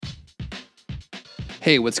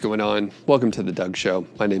Hey, what's going on? Welcome to The Doug Show.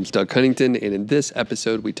 My name's Doug Cunnington, and in this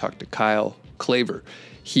episode, we talked to Kyle Klaver.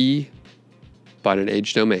 He bought an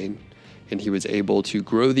age domain, and he was able to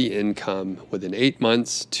grow the income within 8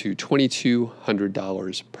 months to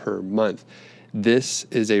 $2,200 per month. This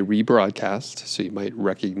is a rebroadcast, so you might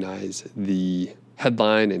recognize the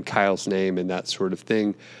headline and Kyle's name and that sort of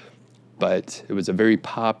thing. But it was a very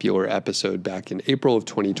popular episode back in April of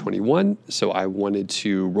 2021, so I wanted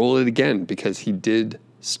to roll it again because he did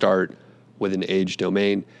start with an age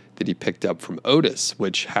domain that he picked up from Otis,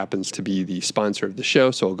 which happens to be the sponsor of the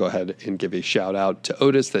show. So I'll go ahead and give a shout out to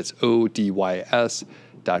Otis. That's ODYS.global.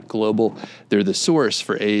 They're the source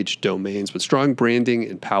for age domains with strong branding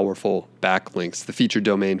and powerful backlinks. The featured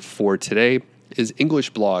domain for today is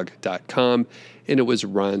englishblog.com, and it was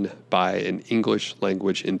run by an English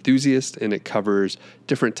language enthusiast, and it covers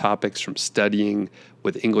different topics from studying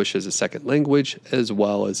with English as a second language, as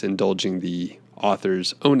well as indulging the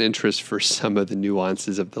author's own interest for some of the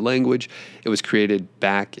nuances of the language. It was created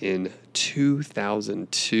back in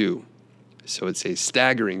 2002. So it's a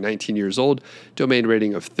staggering 19 years old, domain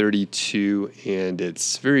rating of 32, and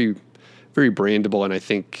it's very, very brandable. And I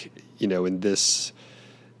think, in this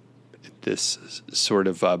sort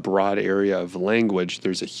of broad area of language,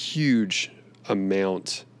 there's a huge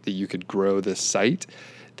amount that you could grow this site.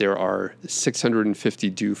 There are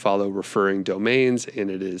 650 do follow referring domains,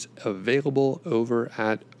 and it is available over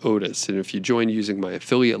at Otis. And if you join using my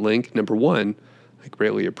affiliate link, number one, I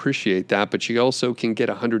greatly appreciate that, but you also can get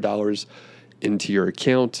 $100 into your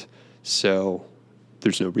account. So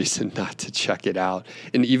there's no reason not to check it out.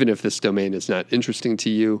 And even if this domain is not interesting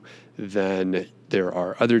to you, then there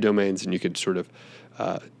are other domains, and you could sort of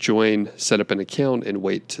join, set up an account, and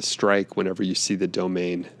wait to strike whenever you see the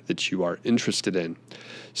domain that you are interested in.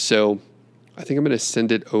 So I think I'm going to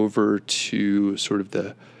send it over to sort of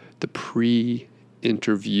the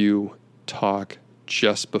pre-interview talk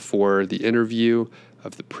just before the interview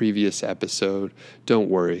of the previous episode. Don't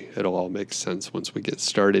worry, it'll all make sense once we get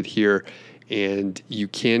started here. And you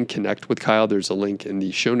can connect with Kyle. There's a link in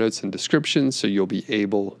the show notes and description, so you'll be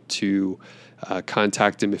able to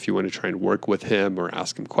contact him if you want to try and work with him or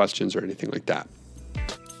ask him questions or anything like that.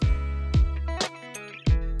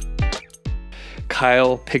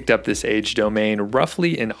 Kyle picked up this age domain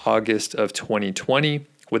roughly in August of 2020.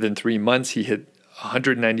 Within 3 months, he hit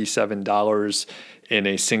 $197 in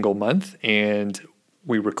a single month, and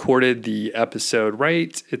we recorded the episode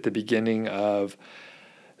right at the beginning of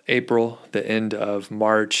April, the end of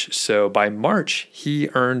March. So by March, he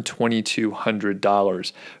earned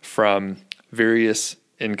 $2,200 from various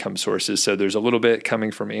income sources. So there's a little bit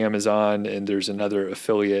coming from Amazon, and there's another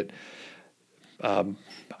affiliate,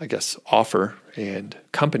 offer and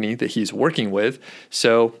company that he's working with.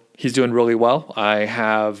 So he's doing really well. I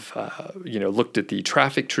have, looked at the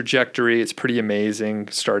traffic trajectory. It's pretty amazing,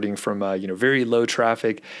 starting from, very low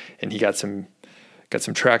traffic, and he got some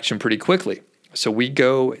traction pretty quickly. So we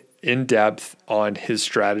go in depth on his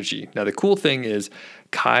strategy. Now, the cool thing is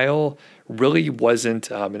Kyle really wasn't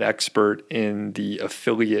an expert in the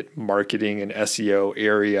affiliate marketing and SEO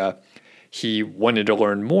area. He wanted to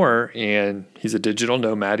learn more, and he's a digital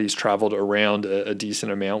nomad. He's traveled around a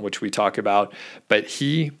decent amount, which we talk about, but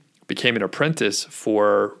he became an apprentice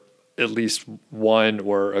for at least one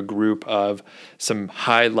or a group of some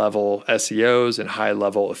high-level SEOs and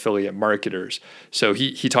high-level affiliate marketers. So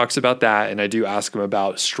he talks about that, and I do ask him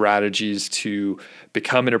about strategies to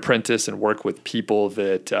become an apprentice and work with people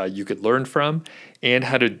that you could learn from, and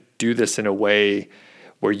how to do this in a way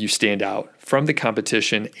where you stand out from the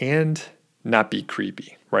competition and not be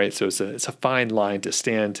creepy, right? So it's a fine line to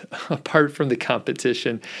stand apart from the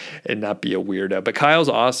competition and not be a weirdo. But Kyle's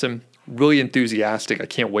awesome. Really enthusiastic. I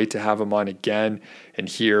can't wait to have him on again and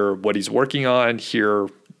hear what he's working on, hear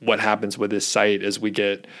what happens with his site as we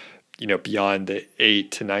get, beyond the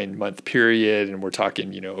 8 to 9 month period. And we're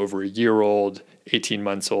talking, over a year old, 18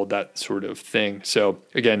 months old, that sort of thing. So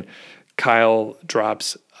again, Kyle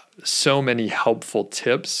drops so many helpful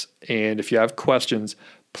tips. And if you have questions,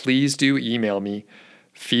 please do email me,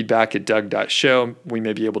 feedback@doug.show. We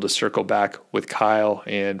may be able to circle back with Kyle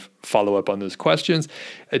and follow up on those questions.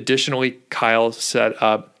 Additionally, Kyle set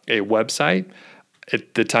up a website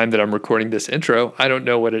at the time that I'm recording this intro. I don't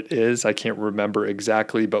know what it is. I can't remember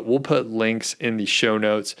exactly, but we'll put links in the show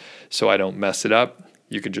notes so I don't mess it up.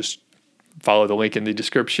 You can just follow the link in the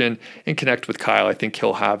description and connect with Kyle. I think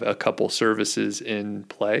he'll have a couple services in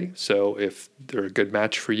play. So if they're a good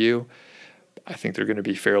match for you, I think they're going to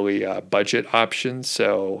be fairly budget options.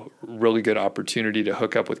 So really good opportunity to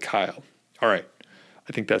hook up with Kyle. All right.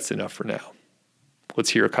 I think that's enough for now.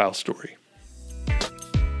 Let's hear Kyle's story.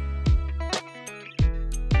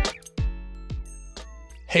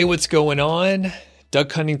 Hey, what's going on? Doug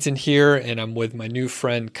Cunnington here, and I'm with my new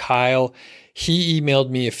friend Kyle. He emailed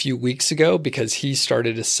me a few weeks ago because he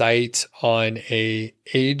started a site on a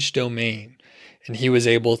age domain, and he was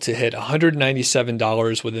able to hit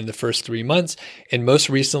 $197 within the first 3 months. And most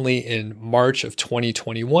recently in March of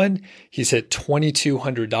 2021, he's hit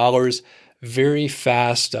 $2,200. Very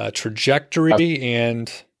fast trajectory,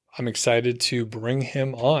 and I'm excited to bring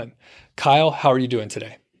him on. Kyle, how are you doing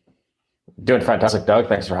today? Doing fantastic, Doug.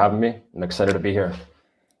 Thanks for having me. I'm excited to be here.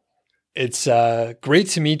 It's great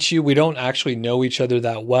to meet you. We don't actually know each other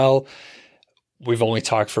that well. We've only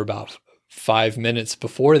talked for about 5 minutes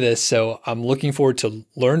before this, so I'm looking forward to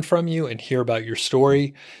learn from you and hear about your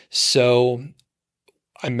story. So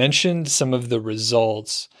I mentioned some of the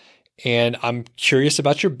results, and I'm curious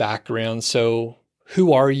about your background. So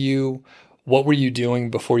who are you? What were you doing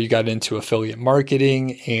before you got into affiliate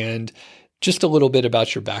marketing? And just a little bit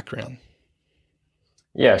about your background.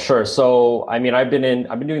 Yeah, sure. So, I've been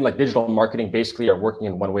doing like digital marketing basically or working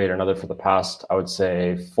in one way or another for the past, I would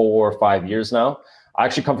say 4 or 5 years now. I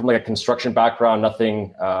actually come from like a construction background,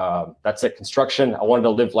 nothing, that's it, construction. I wanted to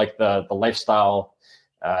live like the lifestyle,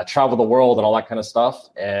 travel the world and all that kind of stuff,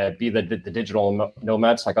 and be the digital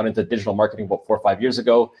nomad. So I got into digital marketing about 4 or 5 years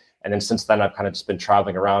ago. And then since then, I've kind of just been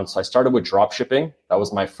traveling around. So I started with drop shipping. That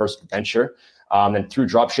was my first venture. And through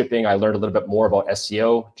drop shipping, I learned a little bit more about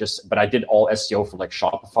SEO, but I did all SEO for like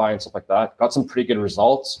Shopify and stuff like that. Got some pretty good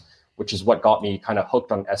results, which is what got me kind of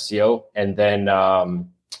hooked on SEO. And then about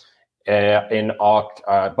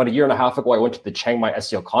a year and a half ago, I went to the Chiang Mai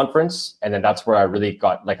SEO conference. And then that's where I really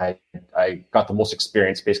got, like, I got the most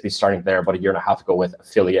experience basically starting there about a year and a half ago with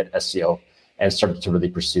affiliate SEO and started to really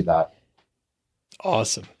pursue that.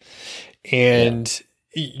 Awesome. And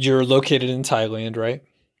you're located in Thailand, right?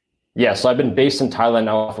 Yeah, so I've been based in Thailand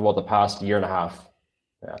now for about the past year and a half.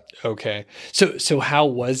 Yeah. Okay. So how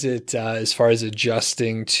was it as far as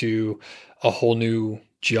adjusting to a whole new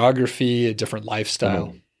geography, a different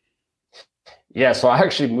lifestyle? Yeah, so I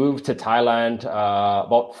actually moved to Thailand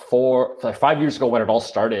about 5 years ago when it all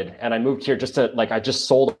started, and I moved here just to like I just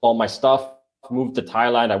sold all my stuff, moved to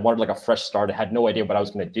Thailand. I wanted like a fresh start. I had no idea what I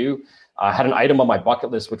was going to do. I had an item on my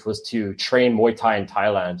bucket list, which was to train Muay Thai in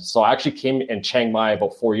Thailand. So I actually came in Chiang Mai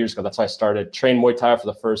about 4 years ago. That's how I started. Trained Muay Thai for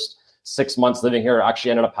the first 6 months living here. I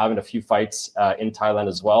actually ended up having a few fights in Thailand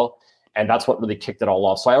as well. And that's what really kicked it all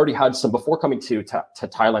off. So I already had some, before coming to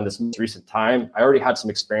Thailand this most recent time, I already had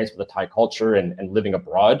some experience with the Thai culture and living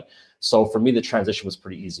abroad. So for me, the transition was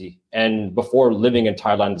pretty easy. And before living in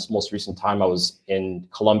Thailand this most recent time, I was in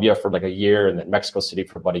Colombia for like a year and then Mexico City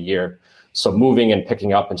for about a year. So moving and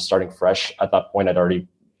picking up and starting fresh at that point,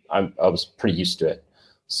 I was pretty used to it.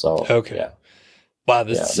 So okay. Yeah. Wow,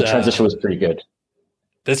 The transition was pretty good.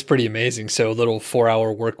 That's pretty amazing. So a little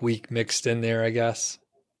 4-hour work week mixed in there, I guguess.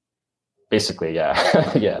 Basically,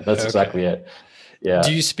 yeah. Yeah, that's exactly it. Yeah.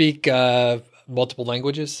 Do you speak multiple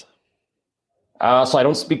languages? So I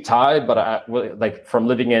don't speak Thai, but like from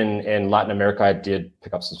living in Latin America, I did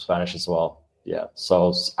pick up some Spanish as well. Yeah.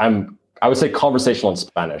 So I would say conversational in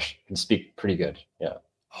Spanish. Can speak pretty good. Yeah.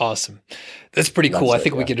 Awesome. That's pretty cool. I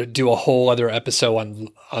think we could do a whole other episode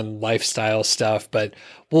on lifestyle stuff, but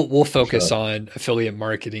we'll focus on affiliate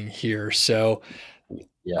marketing here. So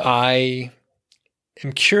I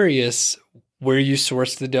am curious where you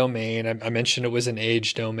sourced the domain. I mentioned it was an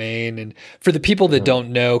age domain. And for the people that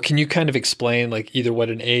don't know, can you kind of explain like either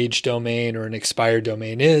what an age domain or an expired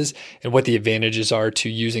domain is and what the advantages are to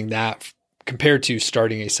using that compared to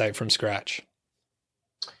starting a site from scratch?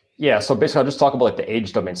 Yeah, so basically I'll just talk about like the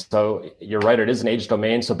age domain. So you're right, it is an age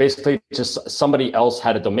domain. So basically just somebody else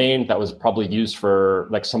had a domain that was probably used for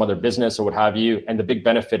like some other business or what have you. And the big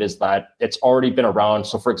benefit is that it's already been around.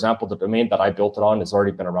 So for example, the domain that I built it on has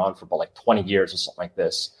already been around for about like 20 years or something like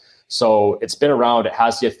this. So it's been around, it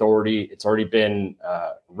has the authority, it's already been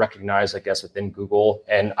recognized, I guess, within Google.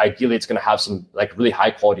 And ideally it's going to have some like really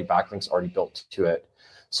high quality backlinks already built to it.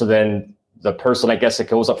 So then the person, I guess, it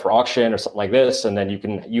goes up for auction or something like this, and then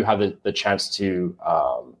you have the chance to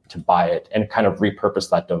buy it and kind of repurpose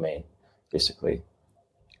that domain, basically.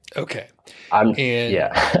 Okay.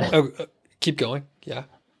 Keep going. Yeah.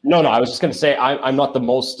 No, I was just going to say I'm not the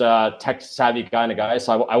most tech savvy kind of guy,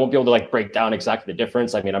 so I won't be able to like break down exactly the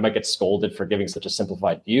difference. I mean, I might get scolded for giving such a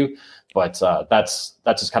simplified view, but that's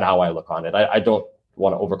just kind of how I look on it. I don't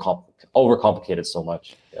want to overcomplicate it so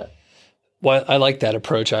much. Yeah. Well, I like that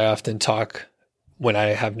approach. I often talk when I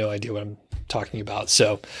have no idea what I'm talking about.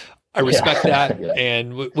 So I respect that.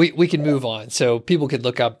 And we can move on. So people could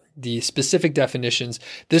look up the specific definitions.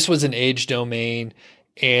 This was an age domain,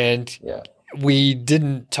 and we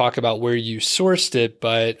didn't talk about where you sourced it,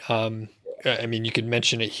 but I mean, you could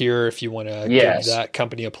mention it here if you want to give Yes. that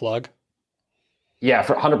company a plug. Yeah,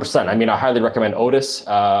 for 100%. I mean, I highly recommend Otis.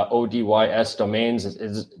 ODYS domains.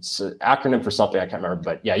 It's an acronym for something I can't remember,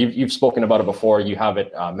 but yeah, you've spoken about it before. You have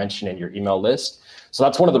it mentioned in your email list. So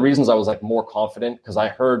that's one of the reasons I was like more confident, because I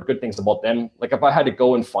heard good things about them. Like if I had to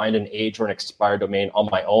go and find an age or an expired domain on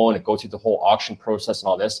my own and go through the whole auction process and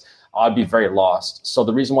all this, I'd be very lost. So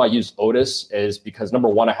the reason why I use Otis is because number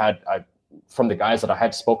one, from the guys that I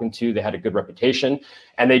had spoken to, they had a good reputation,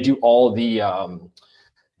 and they do all the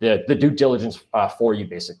due diligence for you,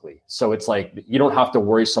 basically. So it's like you don't have to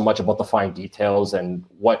worry so much about the fine details and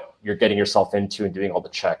what you're getting yourself into and doing all the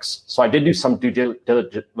checks. So I did do some due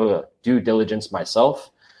diligence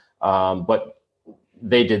myself, but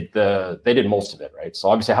they did most of it, right? So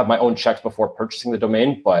obviously I have my own checks before purchasing the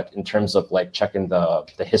domain, but in terms of like checking the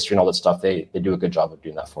history and all that stuff, they do a good job of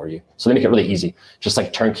doing that for you. So they make it really easy, just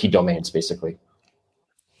like turnkey domains, basically.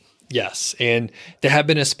 Yes. And they have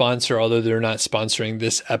been a sponsor, although they're not sponsoring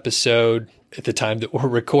this episode at the time that we're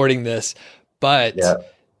recording this, but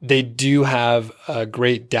they do have a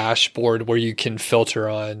great dashboard where you can filter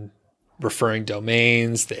on referring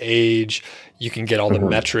domains, the age, you can get all the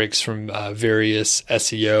metrics from various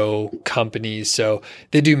SEO companies. So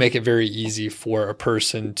they do make it very easy for a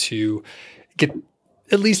person to get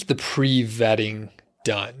at least the pre-vetting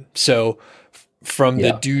done. So from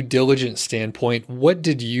the due diligence standpoint, what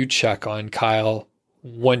did you check on, Kyle,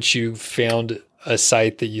 once you found a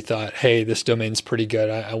site that you thought, hey, this domain's pretty good,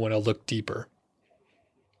 I want to look deeper?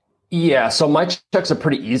 Yeah, so my checks are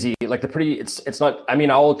pretty easy. Like it's not, I mean,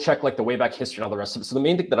 I'll check like the way back history and all the rest of it. So the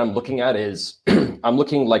main thing that I'm looking at is I'm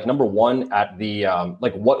looking like number one at the,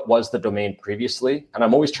 like what was the domain previously? And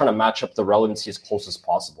I'm always trying to match up the relevancy as close as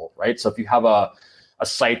possible, right? So if you have a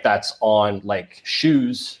site that's on like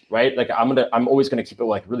shoes, right? Like I'm always going to keep it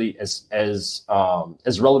like really as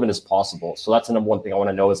relevant as possible. So that's the number one thing I want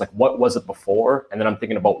to know is like, what was it before? And then I'm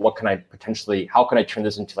thinking about how can I turn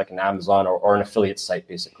this into like an Amazon or an affiliate site,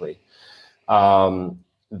 basically.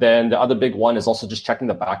 Then the other big one is also just checking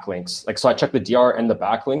the backlinks. Like, so I check the DR and the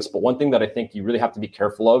backlinks, but one thing that I think you really have to be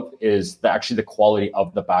careful of is actually the quality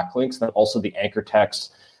of the backlinks, and then also the anchor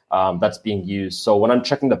text that's being used. So when I'm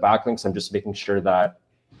checking the backlinks, I'm just making sure that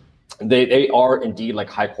they are indeed like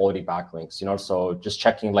high quality backlinks, you know? So just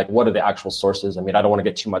checking like, what are the actual sources? I mean, I don't want to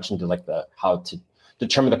get too much into like how to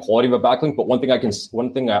determine the quality of a backlink, but one thing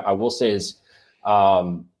I will say is,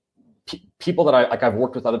 people that I've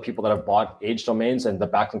worked with other people that have bought age domains and the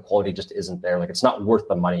backlink quality just isn't there. Like it's not worth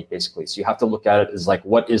the money, basically. So you have to look at it as like,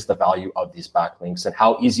 what is the value of these backlinks and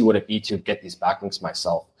how easy would it be to get these backlinks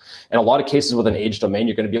myself? In a lot of cases with an age domain,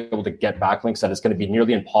 you're going to be able to get backlinks that is going to be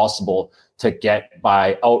nearly impossible to get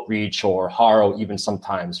by Outreach or Haro even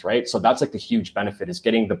sometimes, right? So that's like the huge benefit is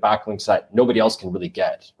getting the backlinks that nobody else can really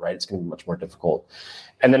get, right? It's going to be much more difficult.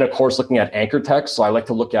 And then of course, looking at anchor text. So I like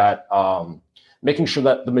to look at, making sure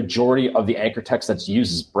that the majority of the anchor text that's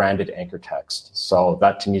used is branded anchor text. So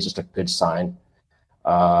that to me is just a good sign.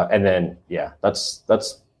 And then, yeah, that's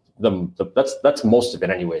most of it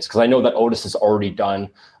anyways, because I know that Otis has already done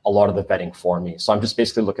a lot of the vetting for me. So I'm just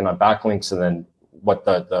basically looking at backlinks and then what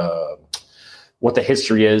the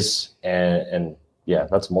history is. And yeah,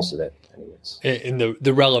 that's most of it anyways. And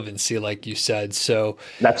the relevancy, like you said. So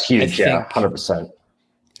that's huge. Yeah, 100%.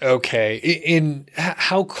 Okay. In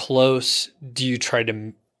how close do you try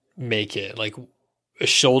to make it? Like a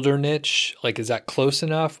shoulder niche? Like, is that close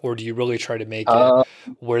enough? Or do you really try to make it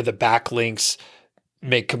where the backlinks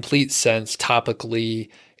make complete sense topically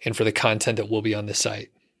and for the content that will be on the site?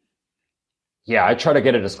 Yeah, I try to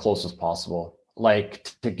get it as close as possible.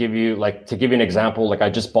 Like to give you an example, like I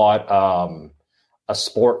just bought a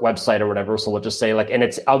sport website or whatever. So we'll just say like, and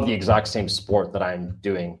it's of the exact same sport that I'm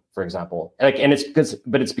doing, for example. Like, and it's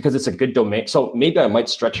because it's a good domain. So maybe I might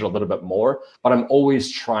stretch it a little bit more, but I'm always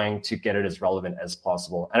trying to get it as relevant as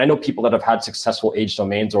possible. And I know people that have had successful age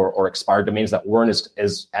domains or expired domains that weren't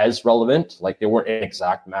as relevant, like they weren't an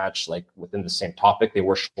exact match, like within the same topic, they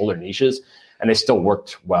were shoulder niches and they still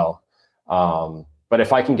worked well. But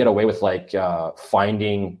if I can get away with like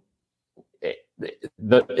finding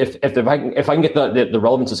if I can get the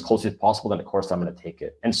relevance as close as possible, then of course I'm going to take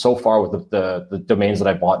it. And so far with the domains that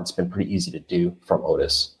I bought, it's been pretty easy to do from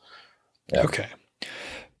Otis. Yeah. Okay,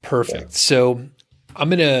 perfect. Yeah. So I'm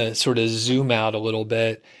going to sort of zoom out a little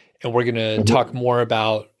bit, and we're going to talk more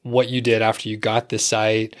about what you did after you got the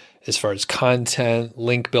site, as far as content,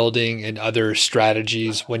 link building, and other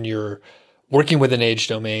strategies when you're working with an age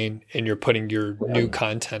domain and you're putting your new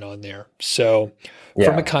content on there. So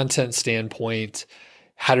from a content standpoint,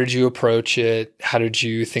 How did you approach it? How did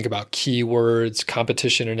you think about keywords,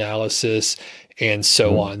 competition analysis, and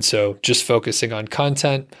so on? So just focusing on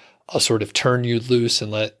content, I'll sort of turn you loose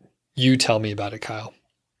and let you tell me about it, Kyle.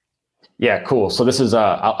 Yeah, cool. So this is,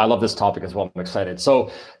 I love this topic as well. I'm excited.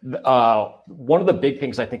 So one of the big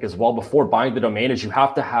things I think as well before buying the domain is you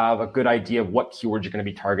have to have a good idea of what keywords you're going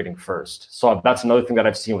to be targeting first. So that's another thing that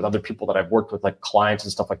I've seen with other people that I've worked with, like clients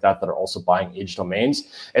and stuff like that are also buying age domains,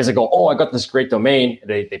 is they go, oh, I got this great domain.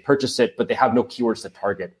 They purchase it, but they have no keywords to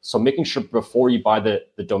target. So making sure before you buy the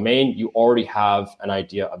domain, you already have an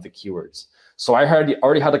idea of the keywords. So I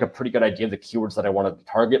already had like a pretty good idea of the keywords that I wanted to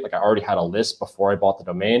target. Like I already had a list before I bought the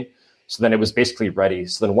domain. So then it was basically ready.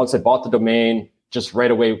 So then once I bought the domain, just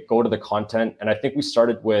right away, go to the content. And I think we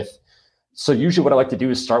started with, so usually what I like to do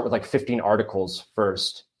is start with like 15 articles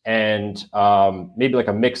first, and maybe like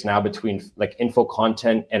a mix now between like info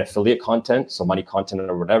content and affiliate content. So money content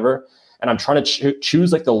or whatever. And I'm trying to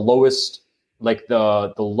choose like the lowest, like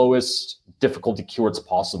the lowest difficulty keywords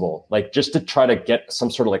possible, like just to try to get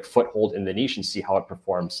some sort of like foothold in the niche and see how it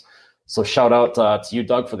performs. So shout out to you,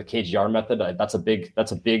 Doug, for the KGR method. That's a big,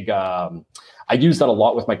 I use that a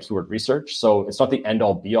lot with my keyword research. So it's not the end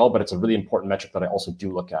all be all, but it's a really important metric that I also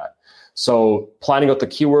do look at. So planning out the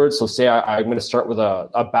keywords. So say I'm going to start with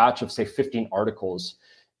a batch of say 15 articles,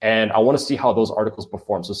 and I want to see how those articles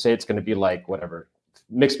perform. So say it's going to be like whatever,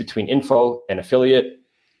 mix between info and affiliate,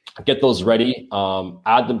 get those ready,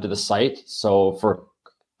 add them to the site. So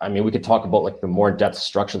we could talk about like the more in-depth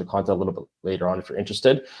structure of the content a little bit later on if you're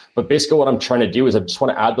interested. But basically what I'm trying to do is I just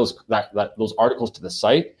want to add those articles to the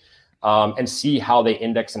site and see how they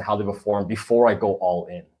index and how they perform before I go all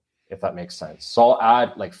in, if that makes sense. So I'll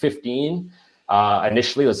add like 15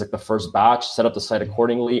 initially. That's like the first batch, set up the site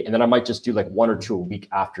accordingly. And then I might just do like 1 or 2 a week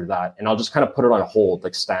after that. And I'll just kind of put it on hold,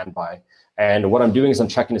 like standby. And what I'm doing is I'm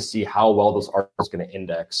checking to see how well those articles are going to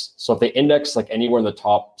index. So if they index like anywhere in the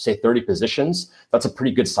top, say 30 positions, that's a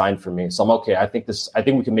pretty good sign for me. So I'm okay. I think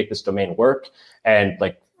we can make this domain work, and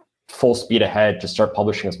like full speed ahead to start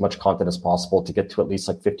publishing as much content as possible to get to at least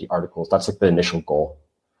like 50 articles. That's like the initial goal.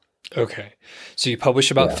 Okay. So you publish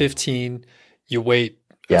about 15, you wait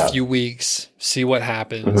a few weeks, see what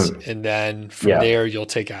happens, and then from there you'll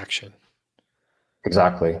take action.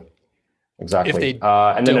 Exactly. If they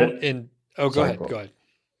go ahead.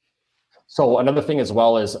 So another thing as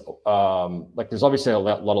well is like there's obviously a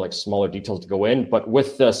lot of like smaller details to go in, but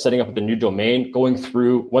with the setting up the new domain, going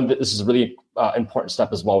through this is a really important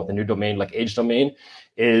step as well with the new domain, like age domain,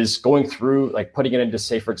 is going through like putting it into,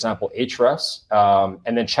 say, for example, Ahrefs,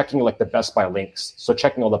 and then checking like the best by links. So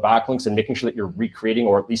checking all the backlinks and making sure that you're recreating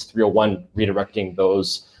or at least 301 redirecting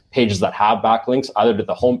those pages that have backlinks either to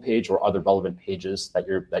the homepage or other relevant pages that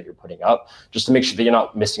you're putting up, just to make sure that you're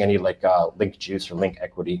not missing any like link juice or link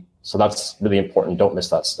equity. So that's really important. Don't miss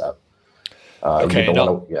that step.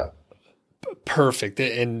 Perfect.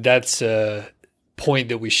 And that's a point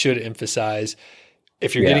that we should emphasize.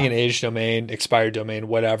 If you're getting an age domain, expired domain,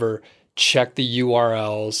 whatever, check the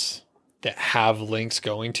URLs that have links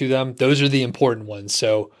going to them. Those are the important ones.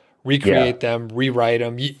 So recreate them, rewrite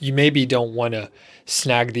them. You maybe don't want to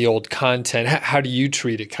snag the old content. How do you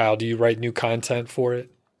treat it, Kyle? Do you write new content for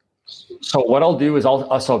it? So what I'll do is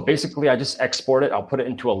so basically I just export it. I'll put it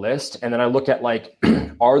into a list, and then I look at like,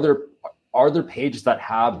 are there pages that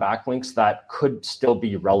have backlinks that could still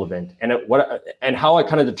be relevant? And how I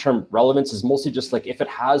kind of determine relevance is mostly just like if it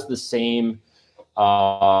has the same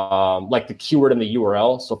like the keyword in the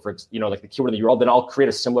URL. So for like the keyword in the URL, then I'll create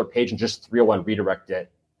a similar page and just 301 redirect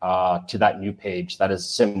it to that new page that is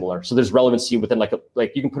similar. So there's relevancy within like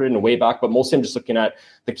you can put it in a way back, but mostly I'm just looking at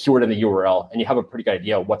the keyword in the URL, and you have a pretty good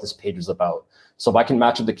idea of what this page is about. So if I can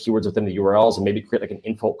match up the keywords within the URLs and maybe create like an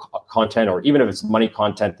info content, or even if it's money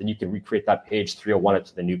content, then you can recreate that page, 301 it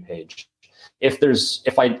to the new page. If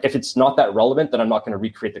it's not that relevant, then I'm not going to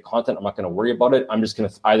recreate the content. I'm not going to worry about it. I'm just going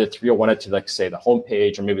to either 301 it to like say the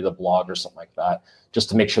homepage or maybe the blog or something like that, just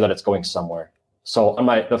to make sure that it's going somewhere. So on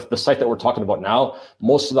the site that we're talking about now,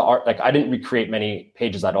 most of the art, like I didn't recreate many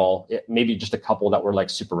pages at all. Maybe just a couple that were like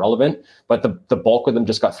super relevant, but the bulk of them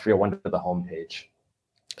just got 301 to the homepage.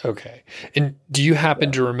 Okay. And do you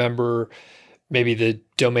happen to remember maybe the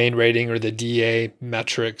domain rating or the DA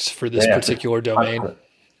metrics for this particular domain?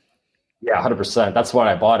 Yeah, 100%. That's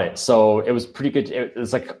why I bought it. So it was pretty good. It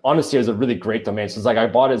was like, honestly, it was a really great domain. So it's like I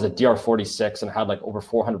bought it as a DR46 and had like over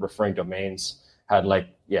 400 referring domains. Had like,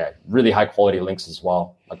 really high quality links as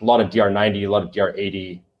well. Like a lot of DR90, a lot of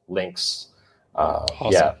DR80 links.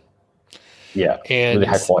 Awesome. Yeah, and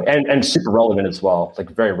really high quality and super relevant as well. Like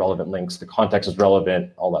very relevant links. The context is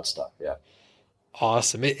relevant, all that stuff. Yeah.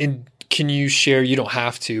 Awesome. And can you share, you don't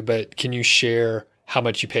have to, but can you share how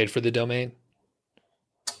much you paid for the domain?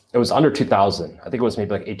 It was under 2,000. I think it was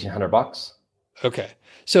maybe like $1,800. Okay.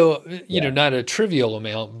 So, not a trivial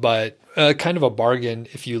amount, but kind of a bargain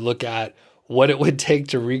if you look at what it would take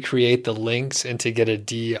to recreate the links and to get a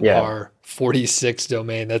DR46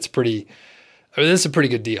 domain. That's a pretty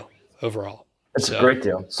good deal overall. It's a great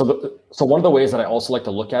deal. So one of the ways that I also like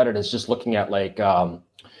to look at it is just looking at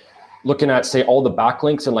say all the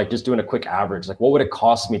backlinks and like just doing a quick average. Like what would it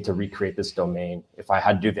cost me to recreate this domain if I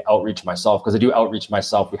had to do the outreach myself? Because I do outreach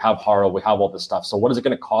myself. We have Haro, we have all this stuff. So what is it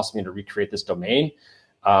going to cost me to recreate this domain?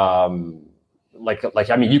 I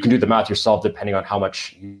mean, you can do the math yourself depending on how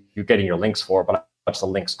much you're getting your links for, but how much the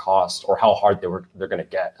links cost or how hard they're going to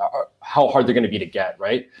get, or how hard they're going to be to get,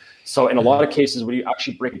 right? So in a lot of cases, when you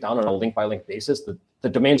actually break it down on a link by link basis, the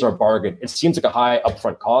domains are a bargain. It seems like a high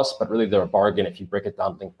upfront cost, but really they're a bargain if you break it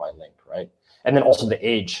down link by link, right? And then also the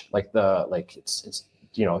age,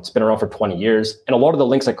 it's been around for 20 years, and a lot of the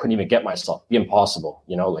links I couldn't even get myself. Be impossible,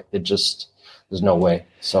 there's no way.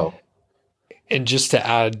 So. And just to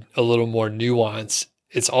add a little more nuance,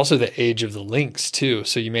 it's also the age of the links too.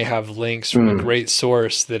 So you may have links from a great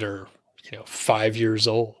source that are, 5 years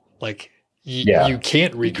old. Like you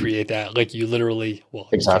can't recreate that. Like you literally,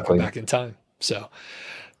 exactly. You can't go back in time. So,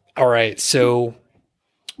 all right. So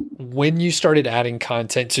when you started adding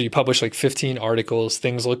content, so you publish like 15 articles,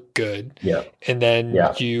 things look good. Yeah. And then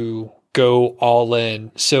you go all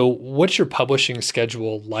in. So what's your publishing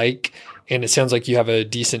schedule like? And it sounds like you have a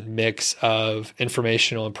decent mix of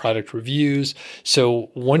informational and product reviews. So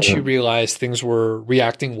once you realized things were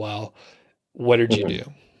reacting well, what did you do?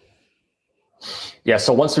 Yeah.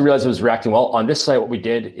 So once we realized it was reacting well on this site, what we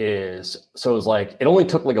did is, so it was like, it only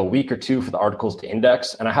took like a week or two for the articles to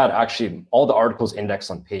index. And I had actually all the articles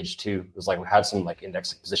indexed on page 2. It was like, we had some like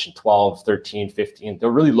index like position 12, 13, 15. They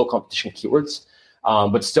were really low competition keywords.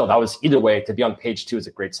 But still, that was either way, to be on page 2 is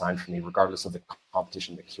a great sign for me, regardless of the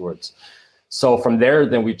competition, the keywords. So from there,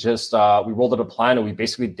 then we just, we rolled out a plan and we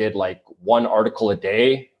basically did like one article a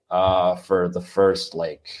day for the first,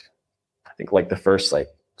 the first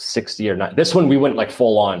 60 or 90. This one, we went like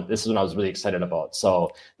full on. This is one I was really excited about.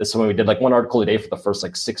 So this one we did like one article a day for the first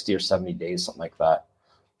 60 or 70 days, something like that.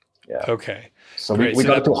 Yeah. Okay. So we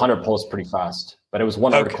got it to 100 posts pretty fast, but it was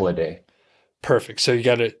one article a day. Perfect. So you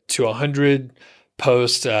got it to 100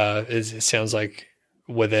 posts. It sounds like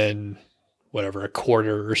within a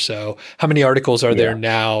quarter or so. How many articles are there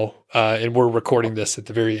now? And we're recording this at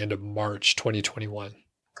the very end of March 2021.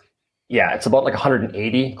 Yeah, it's about like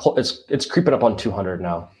 180. It's creeping up on 200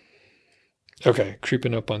 now. Okay,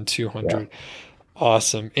 creeping up on 200. Yeah.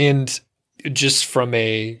 Awesome. And just from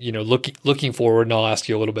a, looking forward, and I'll ask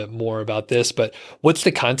you a little bit more about this, but what's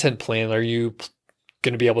the content plan? Are you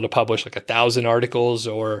going to be able to publish like 1,000 articles,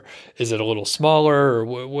 or is it a little smaller,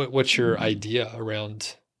 or what's your idea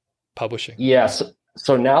around publishing? Yes.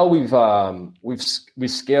 So now we've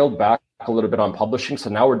scaled back a little bit on publishing. So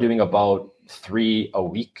now we're doing about 3 a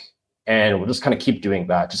week, and we'll just kind of keep doing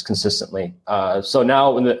that just consistently. So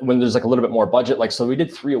now when there's like a little bit more budget, so we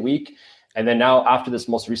did 3 a week. And then now after this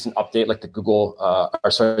most recent update, like the Google,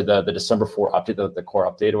 the December 4 update, the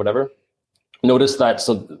core update or whatever, notice that.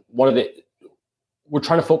 So we're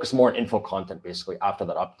trying to focus more on info content basically after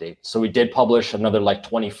that update. So we did publish another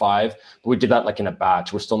 25, but we did that in a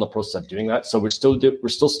batch. We're still in the process of doing that. So we're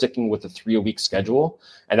still sticking with the 3 a week schedule,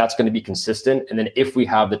 and that's going to be consistent. And then if we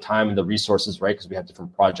have the time and the resources, right, because we have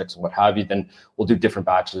different projects and what have you, then we'll do different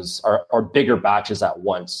batches or bigger batches at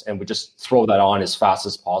once. And we just throw that on as fast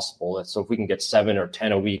as possible. So if we can get 7 or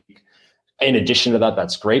 10 a week, in addition to that,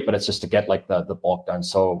 that's great, but it's just to get the bulk done.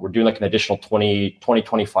 So we're doing an additional 20,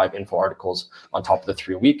 25 info articles on top of the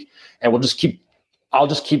 3 a week. And we'll just keep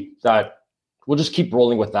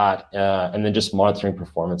rolling with that and then just monitoring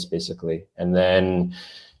performance basically. And then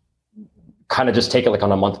kind of just take it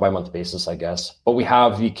on a month by month basis, I guess. But we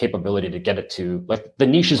have the capability to get it to the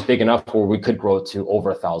niche is big enough where we could grow to over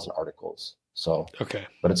 1,000 articles. So, okay.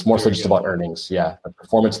 But it's more so just about earnings. Yeah. The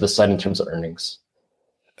performance of the site in terms of earnings.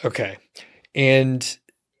 Okay. And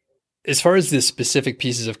as far as the specific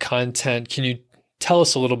pieces of content, can you tell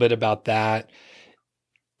us a little bit about that?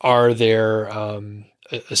 Are there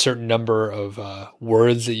a certain number of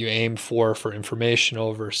words that you aim for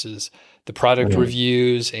informational versus the product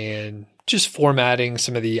reviews, and just formatting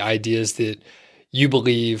some of the ideas that you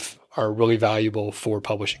believe are really valuable for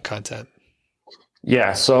publishing content?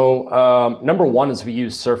 Yeah. So number one is we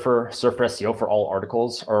use Surfer SEO for all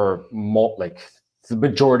articles, or the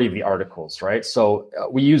majority of the articles, right? So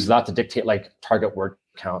we use that to dictate target word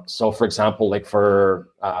count. So for example, like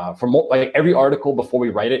like every article before we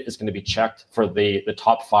write it is going to be checked for the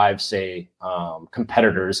top 5, say,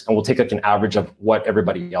 competitors, and we'll take like an average of what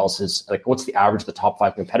everybody else is, like what's the average of the top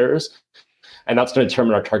 5 competitors, and that's going to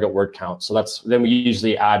determine our target word count. So then we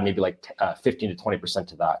usually add maybe like 15 to 20%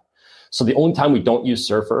 to that. So the only time we don't use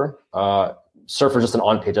Surfer, Surfer is just an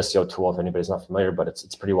on-page SEO tool if anybody's not familiar, but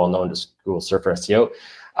it's pretty well known. Just Google Surfer SEO.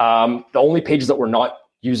 The only pages that we're not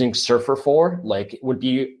using Surfer for, like, would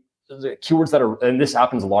be the keywords that are, and this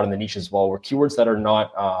happens a lot in the niche as well, where keywords that are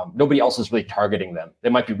not, nobody else is really targeting them. They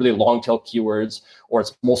might be really long tail keywords, or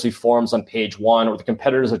it's mostly forums on page 1, or the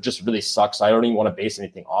competitors are just really suck, so I don't even want to base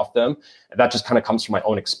anything off them. And that just kind of comes from my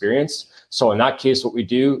own experience. So in that case, what we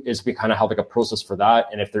do is we kind of have like a process for that.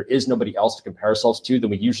 And if there is nobody else to compare ourselves to, then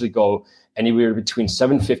we usually go anywhere between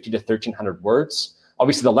 750 to 1,300 words.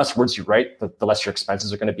 Obviously, the less words you write, the less your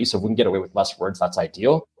expenses are going to be. So if we can get away with less words, that's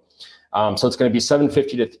ideal. So it's going to be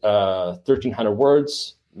 750 to 1,300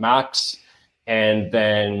 words max. And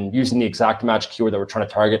then using the exact match keyword that we're trying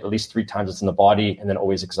to target at least 3 times it's in the body, and then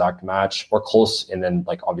always exact match or close. And then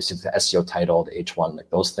like obviously the SEO title, the H1, like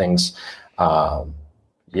those things.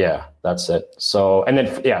 Yeah, that's it. So, and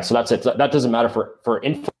then, yeah, so that's it. That doesn't matter for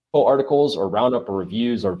info articles or roundup or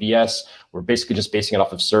reviews or VS. We're basically just basing it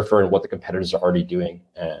off of Surfer and what the competitors are already doing.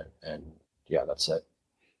 And yeah, that's it.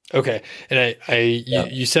 Okay. And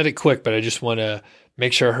you said it quick, but I just want to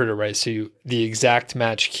make sure I heard it right. So the exact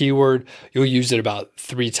match keyword, you'll use it about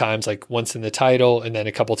 3 times, like once in the title and then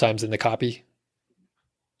a couple times in the copy.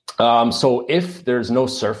 So if there's no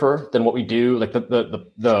Surfer, then what we do, like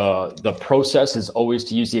the process is always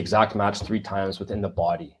to use the exact match 3 times within the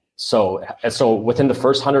body. So within the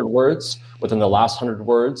first 100 words, within the last 100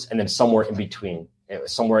 words, and then somewhere in between,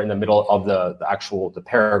 somewhere in the middle of the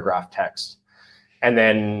paragraph text. And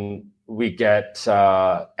then we get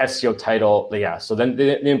SEO title. Yeah. So then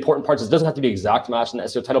the important part is it doesn't have to be exact match in the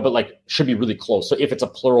SEO title, but like should be really close. So if it's a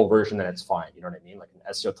plural version, then it's fine. You know what I mean? Like an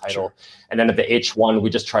SEO title. Sure. And then at the H1,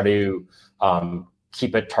 we just try to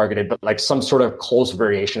keep it targeted, but like some sort of close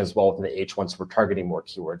variation as well within the H1. So we're targeting more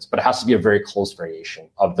keywords, but it has to be a very close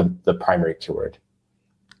variation of the primary keyword.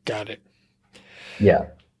 Got it. Yeah.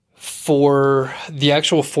 For the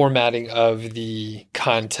actual formatting of the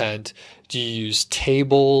content, do you use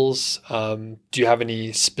tables? Do you have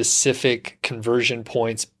any specific conversion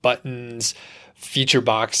points, buttons, feature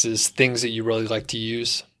boxes, things that you really like to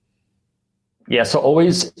use? Yeah, so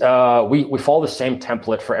always we follow the same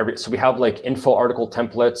template for every. So we have like info article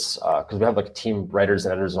templates because we have like team writers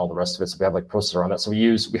and editors and all the rest of it. So we have like process around that. So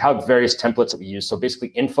we have various templates that we use. So basically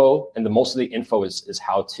info, and most of the info is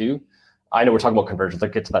how to. I know we're talking about conversions.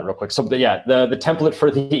 Let's get to that real quick. So the template for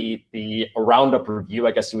the roundup review,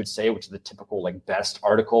 I guess you would say, which is the typical like best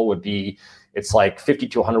article, would be it's like 50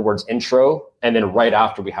 to 100 words intro, and then right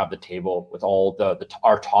after we have the table with all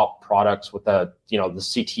our top products with the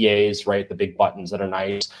CTAs, right, the big buttons that are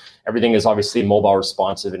nice. Everything is obviously mobile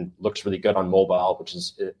responsive and looks really good on mobile, which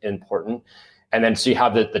is important. And then so you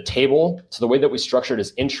have the table. So the way that we structure it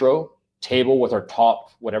is intro, table with our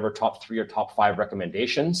top 3 or top 5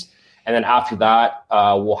 recommendations. And then after that,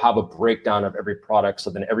 we'll have a breakdown of every product. So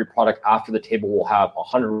then every product after the table will have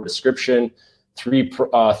 100 description, 3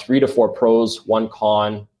 to 4 pros, 1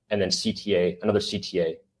 con, and then CTA, another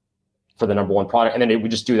CTA for the number 1 product. And then we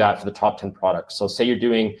just do that for the top 10 products. So say you're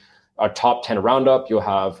doing a top 10 roundup, you'll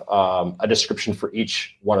have a description for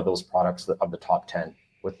each one of those products of the top 10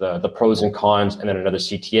 with the pros and cons, and then another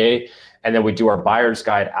CTA. And then we do our buyer's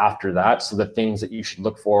guide after that. So the things that you should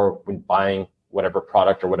look for when buying whatever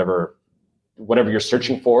product or whatever you're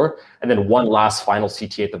searching for, and then one last final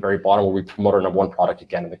CTA at the very bottom where we promote our number 1 product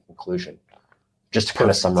again in the conclusion, just to kind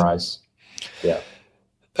of summarize. Yeah.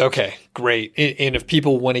 Okay, great. And if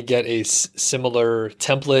people want to get a similar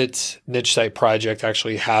template, Niche Site Project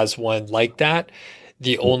actually has one like that.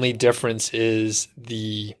 The only difference is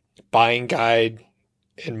the buying guide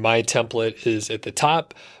in my template is at the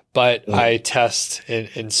top, but I test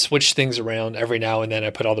and switch things around every now and then. I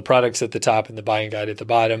put all the products at the top and the buying guide at the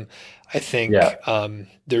bottom. I think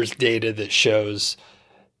there's data that shows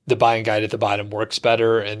the buying guide at the bottom works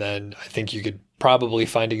better. And then I think you could probably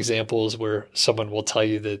find examples where someone will tell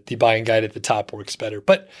you that the buying guide at the top works better.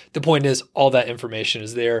 But the point is all that information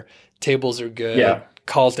is there. Tables are good. Yeah.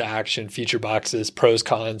 Calls to action, feature boxes, pros,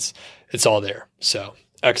 cons. It's all there. So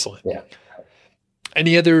excellent. Yeah.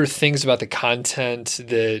 Any other things about the content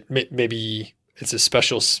that maybe it's a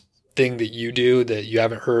special thing that you do that you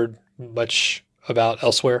haven't heard much about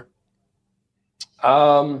elsewhere?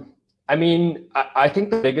 I mean, I think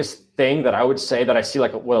the biggest thing that I would say that I see a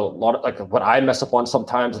lot of like what I mess up on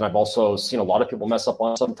sometimes, and I've also seen a lot of people mess up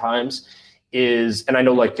on sometimes, is, and I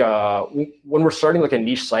know like when we're starting like a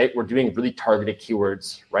niche site, we're doing really targeted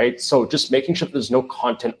keywords, right? So just making sure that there's no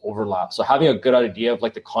content overlap. So having a good idea of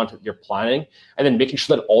like the content you're planning, and then making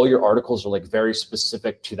sure that all your articles are like very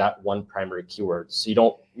specific to that one primary keyword. So you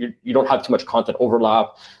don't have too much content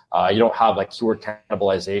overlap. You don't have like keyword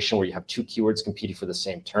cannibalization where you have two keywords competing for the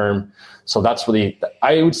same term. So that's really,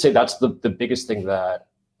 I would say that's the biggest thing that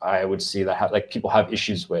I would see that like people have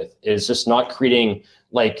issues with, is just not creating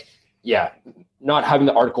like, not having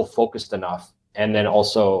the article focused enough. And then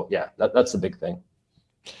also, that's the big thing.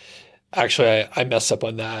 Actually, I mess up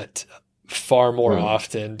on that far more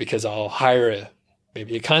often, because I'll hire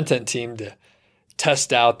maybe a content team to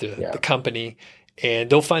test out the company, and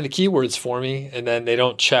they'll find the keywords for me, and then they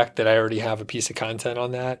don't check that I already have a piece of content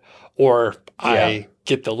on that. Or I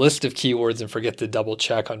get the list of keywords and forget to double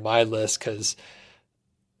check on my list, because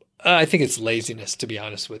I think it's laziness, to be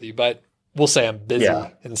honest with you. But we'll say I'm busy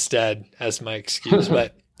instead as my excuse,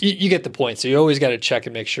 but you get the point. So you always got to check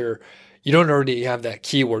and make sure you don't already have that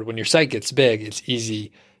keyword. When your site gets big, it's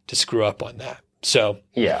easy to screw up on that. So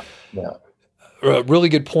a really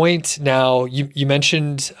good point. Now you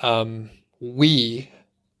mentioned we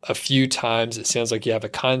a few times. It sounds like you have a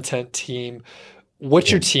content team. What's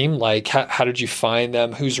your team like? How did you find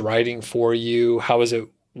them? Who's writing for you? How is it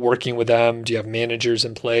working with them? Do you have managers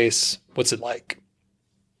in place? What's it like?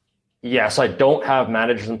 Yeah, so I don't have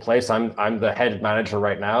managers in place. I'm the head manager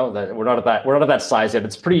right now. That we're not at that size yet.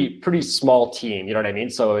 It's pretty small team. You know what I mean?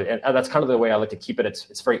 So and that's kind of the way I like to keep it.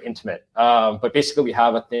 It's very intimate. But basically, we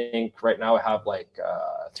have, I think right now I have like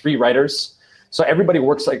 3 writers. So everybody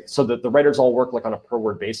works like, so the writers all work like on a per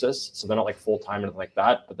word basis. So they're not like full time or anything like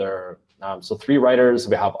that. But they're so 3 writers.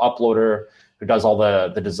 We have Uploader, who does all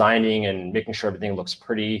the designing and making sure everything looks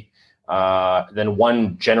pretty. Then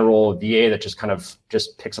 1 general VA that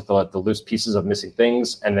just picks up the loose pieces of missing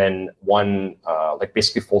things, and then 1 like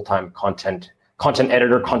basically full-time content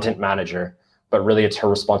editor, content manager. But really, it's her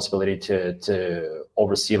responsibility to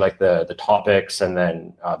oversee like the topics, and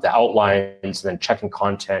then the outlines, and then checking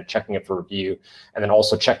content, checking it for review, and then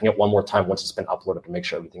also checking it one more time once it's been uploaded to make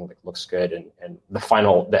sure everything like looks good, and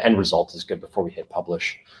the end result is good before we hit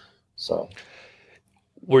publish. So,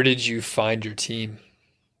 where did you find your team?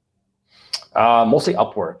 Mostly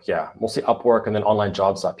Upwork, and then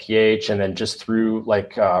onlinejobs.ph, and then just through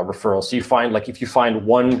like referrals. So you find like, if you find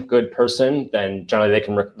 1 good person, then generally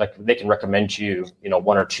they can recommend you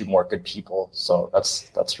 1 or 2 more good people. So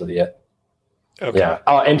that's really it. Okay. Yeah.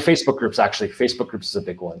 And Facebook groups, actually. Facebook groups is a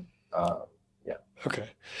big one. Okay.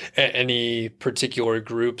 Any particular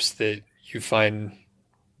groups that you find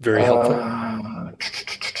very helpful?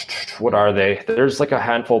 What are they? There's like a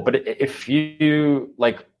handful, but if you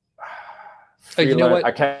like, you know what?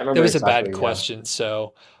 I can't remember. That was exactly, a bad question.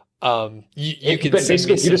 So you can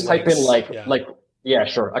basically, you just type in links.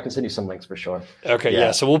 Sure. I can send you some links for sure. Okay.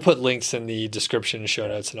 Yeah. So we'll put links in the description and show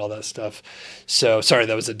notes and all that stuff. So sorry,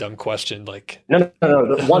 that was a dumb question. Like no.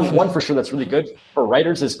 One for sure that's really good for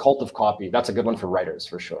writers is Cult of Copy. That's a good one for writers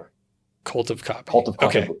for sure. Cult of Copy.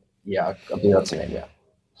 Okay. Yeah. I believe that's the name. Yeah.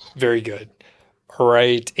 Very good. All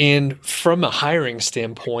right. And from a hiring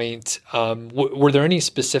standpoint, were there any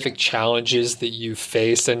specific challenges that you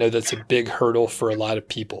faced? I know that's a big hurdle for a lot of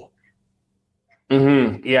people.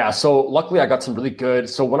 Mm-hmm. Yeah. So luckily I got some really good.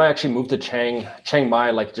 So when I actually moved to Chiang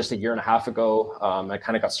Mai, like just a year and a half ago, I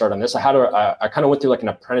kind of got started on this. I kind of went through like an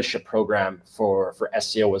apprenticeship program for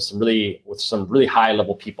SEO with some really high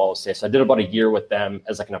level people, I would say. So I did about a year with them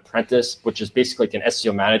as like an apprentice, which is basically like an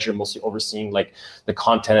SEO manager, mostly overseeing like the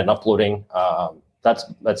content and uploading.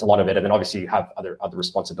 That's a lot of it. And then obviously you have other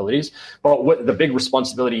responsibilities, but what the big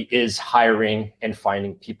responsibility is hiring and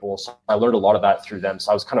finding people. So I learned a lot of that through them.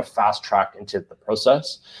 So I was kind of fast tracked into the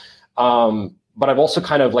process. But I've also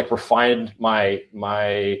kind of like refined my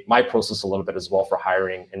process a little bit as well for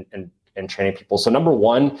hiring and training people. So number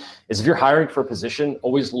 1 is, if you're hiring for a position,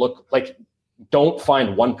 always look like, don't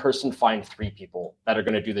find 1 person, find 3 people that are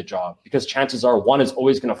going to do the job, because chances are 1 is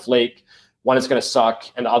always going to flake, 1 is going to suck,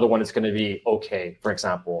 and the other 1 is going to be okay, for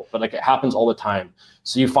example. But like, it happens all the time.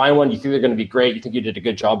 So you find 1, you think they're going to be great, you think you did a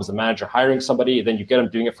good job as a manager hiring somebody, then you get them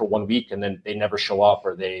doing it for 1 week, and then they never show up,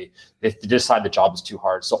 or they decide the job is too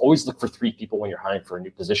hard. So always look for 3 people when you're hiring for a new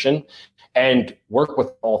position, and work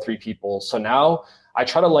with all 3 people. So now I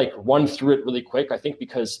try to like run through it really quick. I think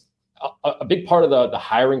because a big part of the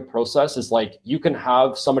hiring process is like, you can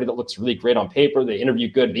have somebody that looks really great on paper, they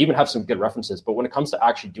interview good, they even have some good references, but when it comes to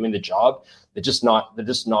actually doing the job, they're just not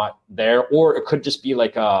there. Or it could just be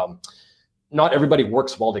like not everybody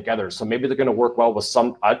works well together. So maybe they're going to work well with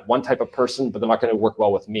one type of person, but they're not going to work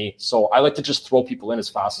well with me. So I like to just throw people in as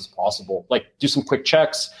fast as possible, like do some quick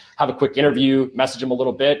checks, have a quick interview, message them a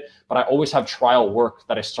little bit. But I always have trial work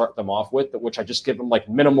that I start them off with, which I just give them like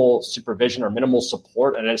minimal supervision or minimal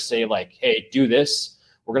support. And I just say like, hey, do this.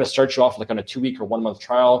 We're going to start you off like on a 2-week or 1-month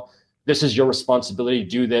trial. This is your responsibility.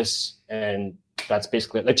 Do this. And that's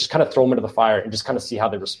basically it. Like just kind of throw them into the fire and just kind of see how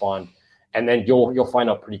they respond. And then you'll find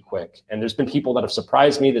out pretty quick. And there's been people that have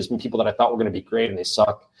surprised me. There's been people that I thought were going to be great and they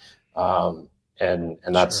suck. And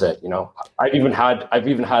that's sure. It. You know, I've even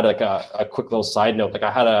had like a quick little side note. Like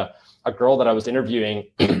I had a girl that I was interviewing,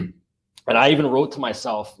 and I even wrote to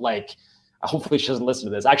myself like, hopefully she doesn't listen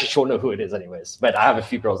to this. Actually, she won't know who it is, anyways. But I have a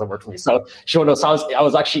few girls that work for me, so she won't know. So I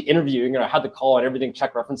was actually interviewing her. I had the call and everything,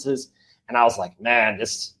 check references, and I was like, man,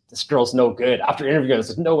 this girl's no good. After interviewing her,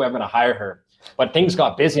 there's no way I'm going to hire her. But things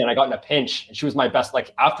got busy and I got in a pinch, and she was my best.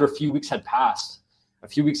 Like after a few weeks had passed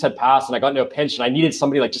and I got into a pinch and I needed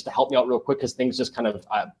somebody like just to help me out real quick because things just kind of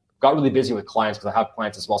got really busy with clients because I have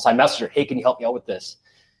clients as well. So I messaged her, hey, can you help me out with this?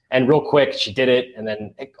 And real quick, she did it. And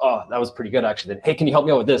then, oh, that was pretty good actually. Then, hey, can you help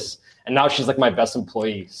me out with this? And now she's like my best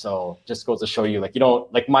employee. So just goes to show you, like, you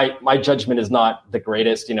don't like my judgment is not the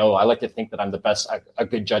greatest. You know, I like to think that I'm the best, a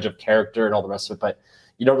good judge of character and all the rest of it, but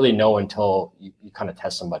you don't really know until you kind of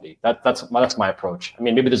test somebody. That's my approach. I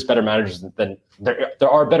mean, maybe there's better managers than there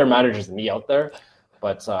are better managers than me out there,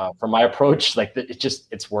 but for my approach, like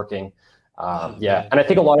it's working. Yeah. And I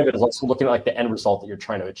think a lot of it is also looking at like the end result that you're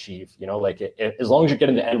trying to achieve, you know, like as long as you're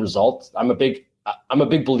getting the end result, I'm a big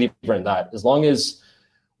believer in that. As long as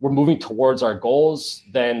we're moving towards our goals,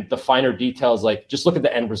 then the finer details, like just look at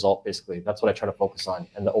the end result, basically. That's what I try to focus on,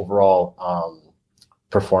 and the overall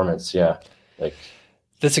performance. Yeah. Like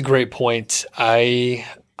that's a great point.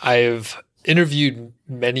 I've interviewed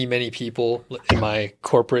many people in my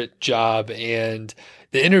corporate job, and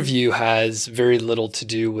the interview has very little to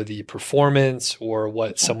do with the performance or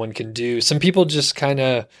what someone can do. Some people just kind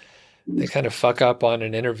of fuck up on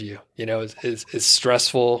an interview, you know, it's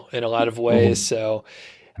stressful in a lot of ways. So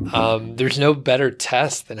there's no better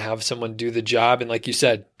test than have someone do the job. And like you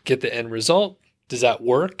said, get the end result. Does that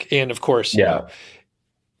work? And of course, you know,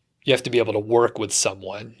 you have to be able to work with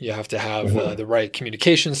someone. You have to have the right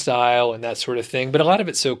communication style and that sort of thing. But a lot of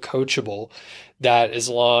it's so coachable that as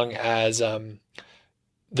long as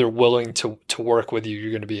they're willing to work with you,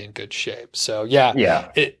 you're going to be in good shape. So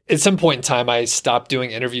yeah. At some point in time, I stopped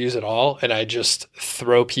doing interviews at all, and I just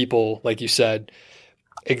throw people, like you said,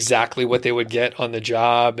 exactly what they would get on the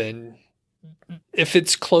job. And if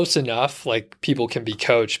it's close enough, like people can be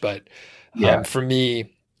coached. But for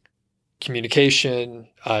me, communication,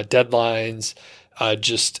 deadlines,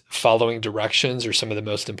 just following directions are some of the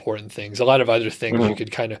most important things. A lot of other things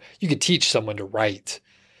you could teach someone to write,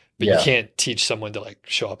 but you can't teach someone to like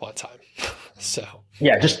show up on time. So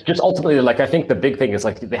just ultimately, like I think the big thing is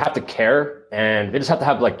like they have to care, and they just have to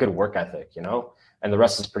have like good work ethic, you know, and the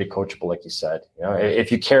rest is pretty coachable, like you said. You know,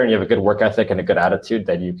 if you care and you have a good work ethic and a good attitude,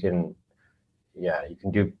 then you can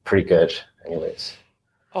do pretty good anyways.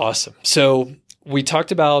 Awesome. So we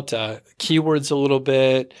talked about keywords a little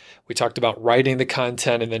bit. We talked about writing the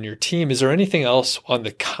content and then your team. Is there anything else on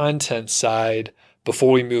the content side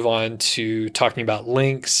before we move on to talking about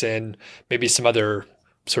links and maybe some other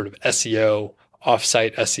sort of SEO,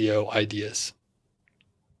 offsite SEO ideas?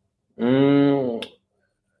 Not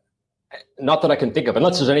that I can think of,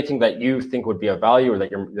 unless there's anything that you think would be of value or that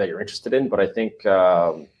you're interested in. But I think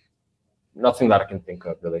nothing that I can think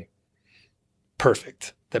of really.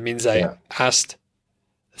 Perfect. That means I asked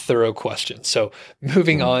thorough questions. So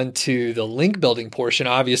moving on to the link building portion,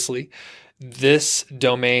 obviously, this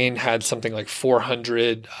domain had something like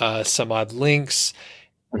 400 some odd links.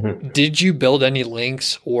 Did you build any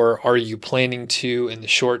links, or are you planning to in the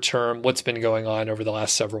short term? What's been going on over the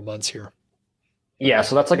last several months here? Yeah,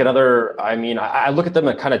 so that's like another, I mean, I look at them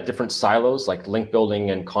in kind of different silos, like link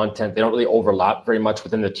building and content. They don't really overlap very much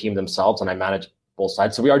within the team themselves, and I manage both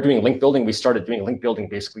sides. So we are doing link building. We started doing link building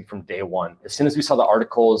basically from day one. As soon as we saw the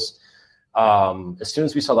articles,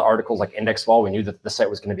 like index vol, we knew that the site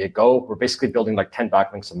was going to be a go. We're basically building like 10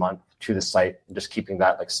 backlinks a month to the site and just keeping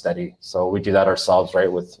that like steady. So we do that ourselves,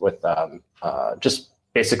 right? With just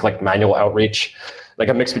basic like manual outreach, like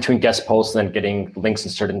a mix between guest posts and then getting links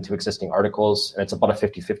inserted into existing articles. And it's about a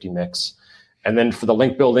 50-50 mix. And then for the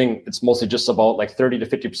link building, it's mostly just about like 30 to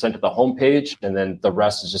 50% of the homepage. And then the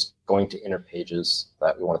rest is just going to inner pages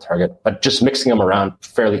that we want to target, but just mixing them around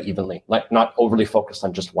fairly evenly, like not overly focused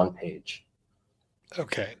on just one page.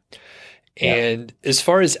 Okay. And as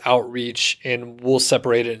far as outreach, and we'll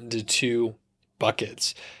separate it into two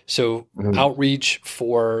buckets. So outreach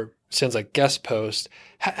for sounds like guest post.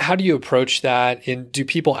 How do you approach that? And do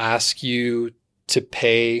people ask you to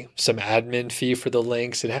pay some admin fee for the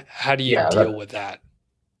links? And how do you deal with that?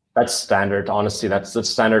 That's standard. Honestly, that's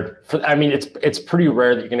standard. I mean, it's pretty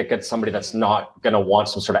rare that you're going to get somebody that's not going to want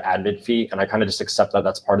some sort of admin fee. And I kind of just accept that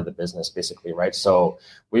that's part of the business, basically, right? So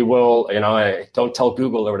we will, I don't tell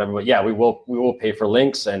Google or whatever, but yeah, we will pay for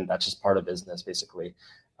links, and that's just part of business, basically.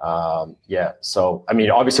 So, I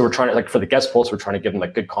mean, obviously we're trying to, like, for the guest posts, we're trying to give them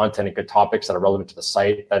like good content and good topics that are relevant to the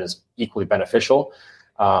site that is equally beneficial.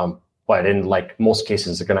 But in like most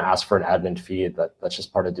cases, they're going to ask for an admin fee. That's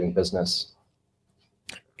just part of doing business.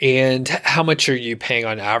 And how much are you paying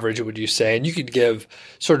on average, would you say? And you could give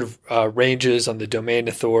sort of ranges on the domain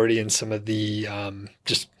authority and some of the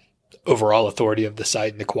just overall authority of the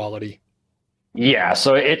site and the quality. Yeah,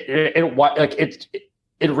 so it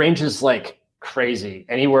ranges like crazy.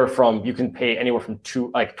 You can pay anywhere from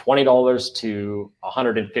 $20 to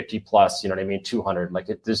 $150 plus. You know what I mean? 200. Like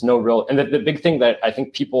there's no real. And the big thing that I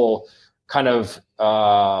think people kind of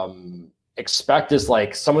expect is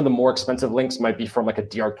like some of the more expensive links might be from like a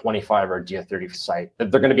DR25 or a DR30 site that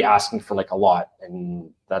they're going to be asking for like a lot, and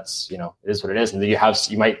that's, it is what it is. And then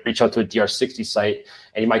you might reach out to a DR60 site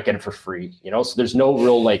and you might get it for free, so there's no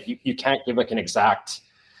real, like, you can't give like an exact,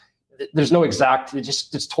 there's no exact,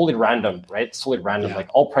 it's totally random, right? It's totally random. Yeah. Like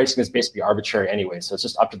all pricing is basically arbitrary anyway. So it's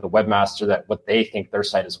just up to the webmaster that what they think their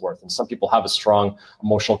site is worth. And some people have a strong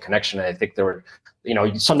emotional connection. And I think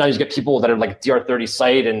sometimes you get people that are like DR30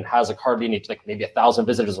 site and has like hardly any, like maybe 1,000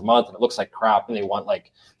 visitors a month, and it looks like crap, and they want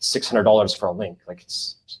like $600 for a link. Like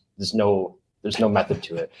there's no method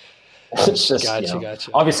to it. It's just, gotcha.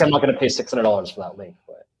 Obviously I'm not going to pay $600 for that link,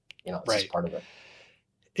 but it's right. just part of it.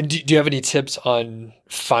 And do you have any tips on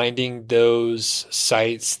finding those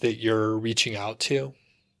sites that you're reaching out to?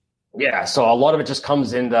 Yeah, so a lot of it just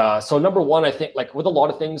comes in so number one, I think, like with a lot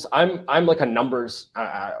of things, I'm like a numbers,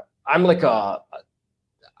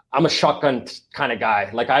 I'm a shotgun kind of guy.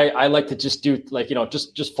 Like I like to just do like,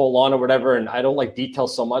 just full on or whatever. And I don't like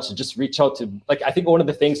details so much. Just reach out to, like, I think one of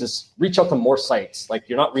the things is reach out to more sites. Like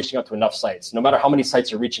you're not reaching out to enough sites. No matter how many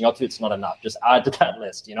sites you're reaching out to, it's not enough. Just add to that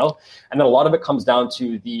list, And then a lot of it comes down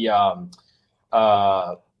to the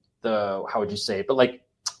how would you say, but like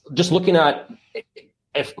just looking at,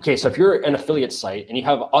 so if you're an affiliate site and you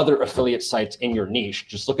have other affiliate sites in your niche,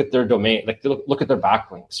 just look at their domain, like look at their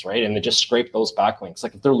backlinks, right? And then just scrape those backlinks.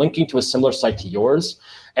 Like if they're linking to a similar site to yours,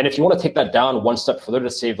 and if you want to take that down one step further to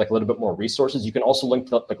save like a little bit more resources, you can also look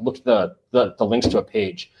at the links to a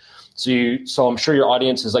page. So I'm sure your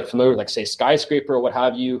audience is like familiar with, like, say, Skyscraper or what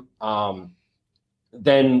have you.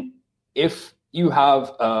 Then if you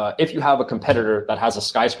have a competitor that has a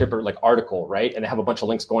Skyscraper like article, right, and they have a bunch of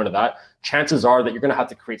links going to that, chances are that you're going to have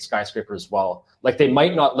to create Skyscraper as well. Like they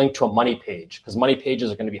might not link to a money page because money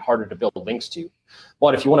pages are going to be harder to build links to.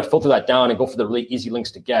 But if you want to filter that down and go for the really easy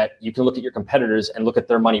links to get, you can look at your competitors and look at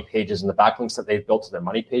their money pages and the backlinks that they've built to their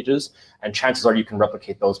money pages, and chances are you can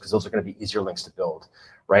replicate those because those are going to be easier links to build,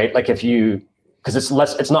 right? Like because it's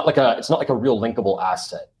not like a real linkable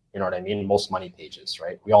asset. You know what I mean? Most money pages,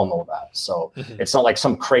 right? We all know that. So It's not like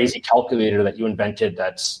some crazy calculator that you invented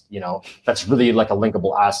that's really like a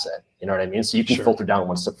linkable asset. You know what I mean? So you can filter down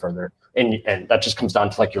one step further. And that just comes down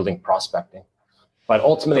to like your link prospecting. But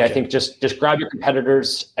ultimately, I think just grab your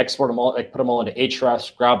competitors, export them all, like put them all into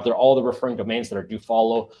Ahrefs, grab all the referring domains that are do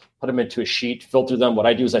follow, put them into a sheet, filter them. What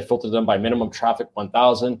I do is I filter them by minimum traffic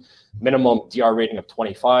 1,000, minimum DR rating of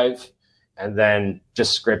 25, and then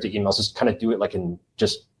just scrape the emails. Just kind of do it like in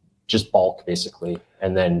just bulk, basically,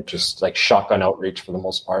 and then just like shotgun outreach for the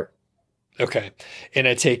most part. Okay. And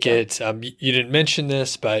I take it, you didn't mention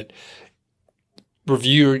this, but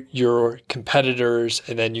review your competitors,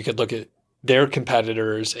 and then you could look at their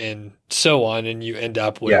competitors and so on, and you end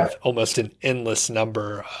up with almost an endless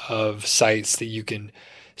number of sites that you can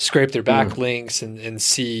scrape their backlinks and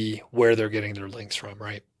see where they're getting their links from,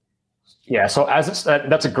 right? Yeah, so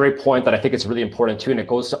that's a great point that I think it's really important too, and it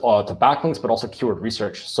goes to backlinks, but also keyword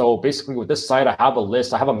research. So basically, with this site, I have a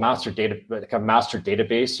master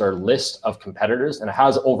database or list of competitors, and it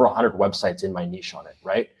has over 100 websites in my niche on it,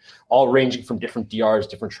 right? All ranging from different DRs,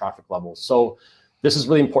 different traffic levels. So this is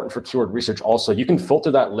really important for keyword research. Also, you can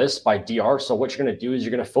filter that list by DR. So what you're going to do is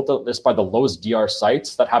you're going to filter the list by the lowest DR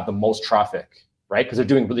sites that have the most traffic, right? Because they're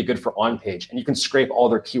doing really good for on page, and you can scrape all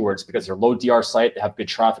their keywords because they're low DR site, they have good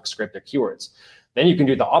traffic, scrape their keywords. Then you can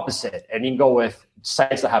do the opposite, and you can go with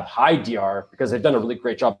sites that have high DR because they've done a really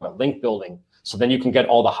great job at link building. So then you can get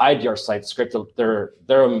all the high DR sites, scrape their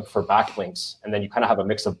for backlinks, and then you kind of have a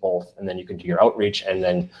mix of both, and then you can do your outreach and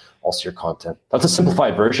then also your content. That's a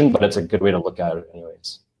simplified version, but it's a good way to look at it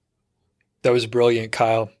anyways. That was brilliant,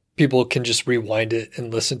 Kyle. people can just rewind it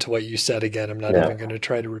and listen to what you said again. I'm not even going to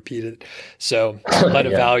try to repeat it. So a lot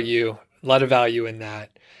of value in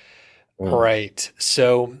that. All right.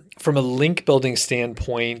 So from a link building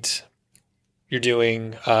standpoint, you're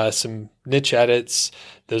doing some niche edits.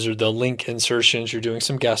 Those are the link insertions. You're doing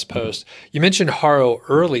some guest posts. You mentioned Haro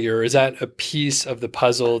earlier. Is that a piece of the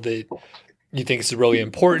puzzle that you think is really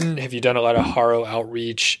important? Have you done a lot of Haro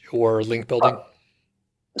outreach or link building?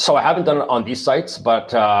 So I haven't done it on these sites, but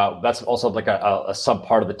that's also like a sub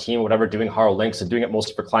part of the team, whatever, doing Haro links and doing it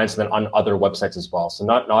mostly for clients and then on other websites as well. So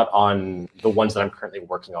not on the ones that I'm currently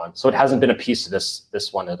working on. So it hasn't been a piece of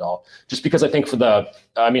this one at all. Just because I think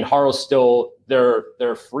Haro's still,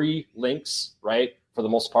 they're free links, right? For the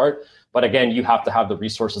most part. But again, you have to have the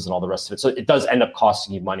resources and all the rest of it. So it does end up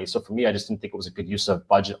costing you money. So for me, I just didn't think it was a good use of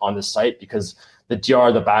budget on this site because the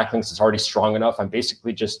DR, the backlinks is already strong enough. I'm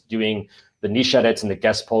basically just doing the niche edits and the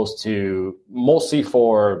guest posts to mostly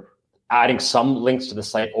for adding some links to the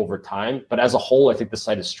site over time. But as a whole, I think the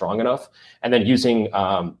site is strong enough. And then using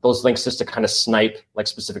those links just to kind of snipe like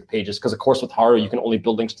specific pages. Because of course with Haro, you can only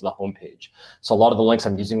build links to the homepage. So a lot of the links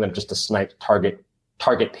I'm using them just to snipe target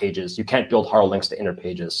pages. You can't build Haro links to inner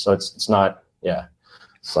pages. So it's not,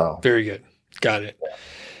 So very good. Got it. Yeah.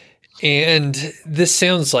 And this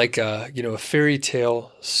sounds like a fairy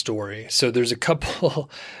tale story. So there's a couple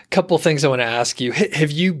things I want to ask you. Have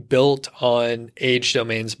you built on age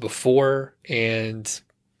domains before, and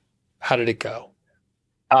how did it go?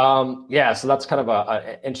 So that's kind of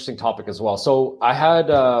an interesting topic as well. So I had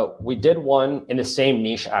we did one in the same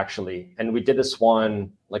niche actually, and we did this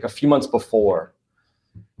one like a few months before.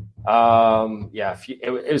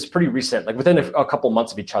 It was pretty recent, like within a couple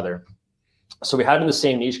months of each other. So we had it in the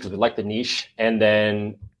same niche because we liked the niche, and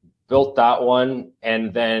then built that one.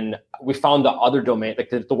 And then we found the other domain,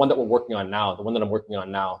 like the one that we're working on now, the one that I'm working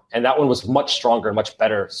on now. And that one was much stronger and much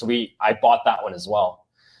better. So I bought that one as well.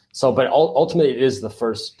 So, but ultimately it is the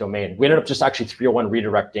first domain. We ended up just actually 301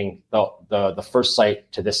 redirecting the first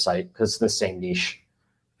site to this site because it's the same niche.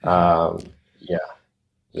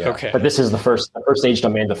 Yeah. Okay. But this is the first age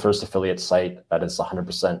domain, the first affiliate site that is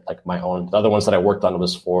 100% like my own. The other ones that I worked on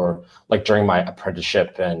was for like during my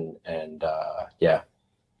apprenticeship and.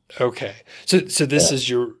 Okay. So this is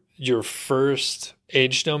your first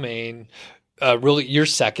age domain, really your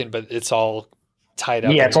second, but it's all tied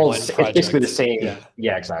up. Yeah, it's basically the same.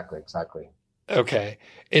 Yeah, exactly. Okay.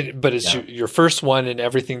 But it's your first one, and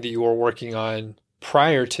everything that you were working on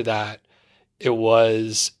prior to that, it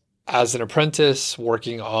was as an apprentice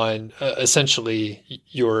working on essentially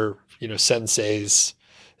your, sensei's,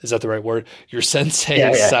 is that the right word? Your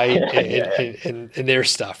sensei's site and their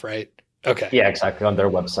stuff, right? Okay. Yeah, exactly. On their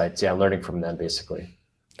websites. Yeah, learning from them basically.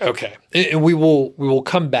 Okay. And we will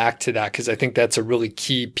come back to that because I think that's a really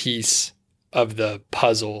key piece of the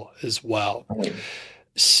puzzle as well. Mm-hmm.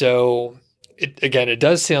 So it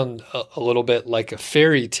does sound a little bit like a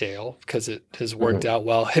fairy tale because it has worked out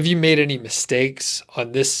well. Have you made any mistakes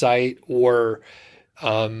on this site or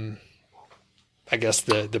I guess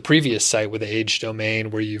the previous site with the age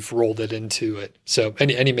domain where you've rolled it into it? So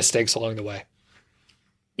any mistakes along the way?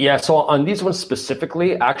 Yeah, so on these ones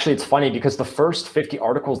specifically, actually, it's funny because the first 50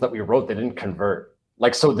 articles that we wrote, they didn't convert.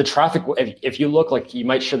 Like, so the traffic, if you look, like you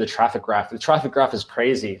might share the traffic graph. The traffic graph is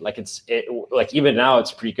crazy. Like like even now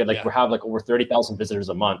it's pretty good. Like we have like over 30,000 visitors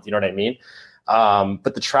a month. You know what I mean?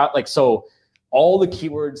 But so all the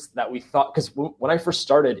keywords that we thought, because when I first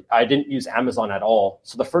started, I didn't use Amazon at all.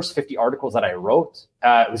 So the first 50 articles that I wrote,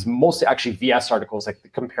 it was mostly actually VS articles, like the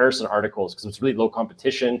comparison articles, because it was really low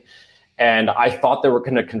competition. And I thought they were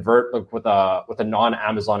going to convert like, with a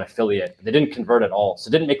non-Amazon affiliate. They didn't convert at all. So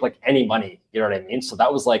it didn't make like any money. You know what I mean? So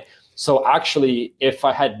that was like, so actually, if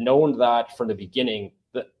I had known that from the beginning,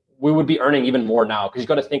 we would be earning even more now. Because you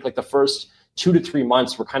got to think like the first 2 to 3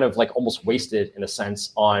 months were kind of like almost wasted in a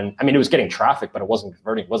sense it was getting traffic, but it wasn't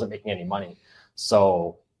converting, it wasn't making any money.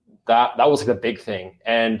 So that was like a big thing.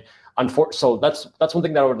 And so that's one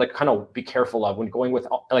thing that I would like kind of be careful of when going with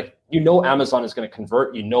like, Amazon is going to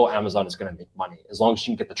convert, Amazon is going to make money as long as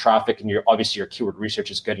you can get the traffic and obviously your keyword research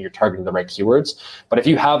is good and you're targeting the right keywords. But if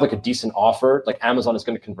you have like a decent offer, like Amazon is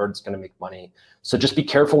going to convert, it's going to make money. So just be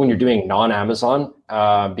careful when you're doing non-Amazon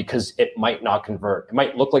because it might not convert. It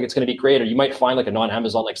might look like it's going to be great, or you might find like a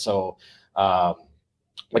non-Amazon, like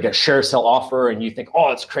a share sell offer and you think,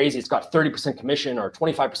 oh, it's crazy. It's got 30% commission or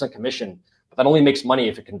 25% commission. But that only makes money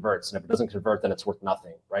if it converts. And if it doesn't convert, then it's worth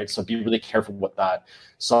nothing, right? So be really careful with that.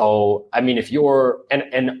 So, I mean, if you're,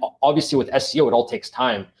 and obviously with SEO, it all takes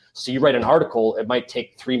time. So you write an article, it might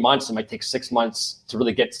take 3 months, it might take 6 months to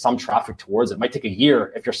really get some traffic towards it. It might take a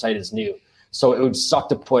year if your site is new. So it would suck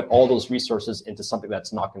to put all those resources into something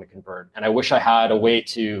that's not going to convert. And I wish I had a way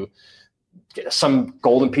to get some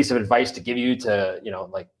golden piece of advice to give you to,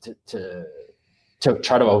 like to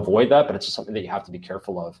try to avoid that, but it's just something that you have to be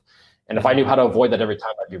careful of. And if I knew how to avoid that every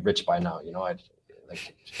time, I'd be rich by now.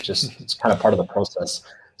 It's kind of part of the process.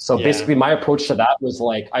 So basically my approach to that was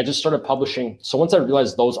like, I just started publishing. So once I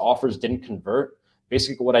realized those offers didn't convert,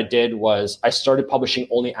 basically what I did was I started publishing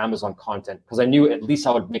only Amazon content because I knew at least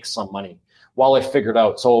I would make some money while I figured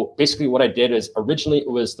out. So basically what I did is originally it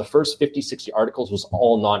was the first 50, 60 articles was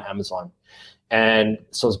all non-Amazon. And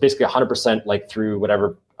so it's basically 100% like through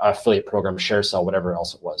whatever affiliate program, ShareSell, whatever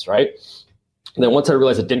else it was, right? And then once I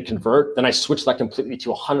realized it didn't convert, then I switched that completely to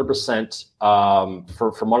 100%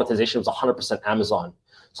 for monetization. It was 100% Amazon.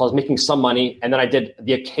 So I was making some money, and then I did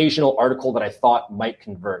the occasional article that I thought might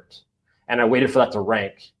convert, and I waited for that to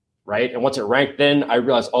rank, right? And once it ranked, then I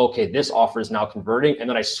realized, okay, this offer is now converting, and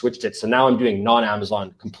then I switched it. So now I'm doing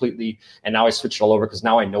non-Amazon completely, and now I switched it all over because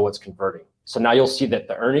now I know what's converting. So now you'll see that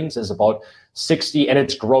the earnings is about 60, and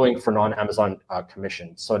it's growing for non-Amazon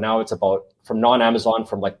commission. So now it's about from non-Amazon,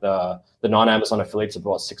 from like the non-Amazon affiliates,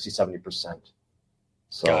 about 60, 70%.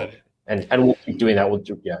 So, got it. And we'll keep doing that. We'll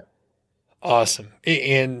do, yeah. Awesome.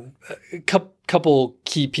 And a couple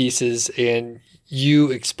key pieces, and you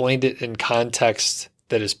explained it in context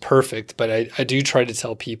that is perfect, but I do try to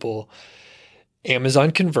tell people Amazon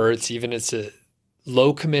converts, even it's a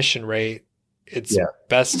low commission rate. It's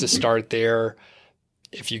best to start there.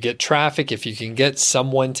 If you get traffic, if you can get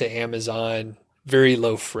someone to Amazon, very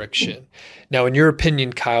low friction. Now, in your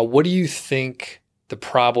opinion, Kyle, what do you think the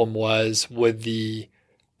problem was with the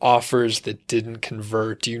offers that didn't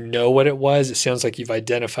convert? Do you know what it was? It sounds like you've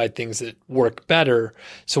identified things that work better.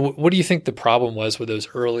 So what do you think the problem was with those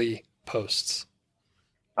early posts?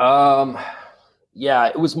 Yeah,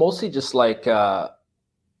 it was mostly just like,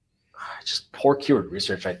 just poor keyword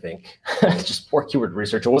research, I think. Just poor keyword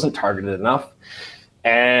research. It wasn't targeted enough.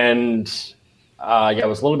 And it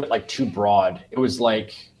was a little bit like too broad. It was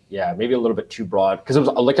like, maybe a little bit too broad. Because it was,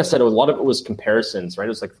 like I said, a lot of it was comparisons, right? It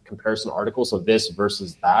was like comparison articles of this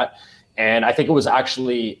versus that. And I think it was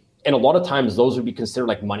actually, and a lot of times those would be considered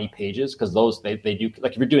like money pages, because those, they do,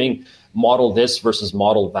 like if you're doing model this versus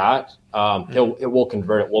model that, it will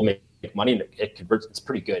convert, it will make money, and it converts, it's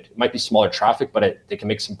pretty good. It might be smaller traffic, but they can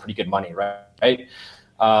make some pretty good money, right?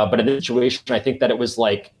 But in this situation, I think that it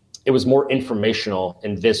was more informational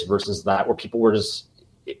in this versus that, where people were just,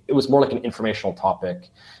 it was more like an informational topic.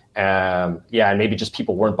 And maybe just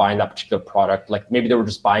people weren't buying that particular product. Like maybe they were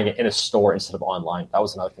just buying it in a store instead of online. That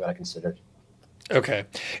was another thing that I considered. Okay.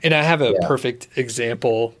 And I have a perfect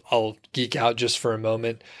example. I'll geek out just for a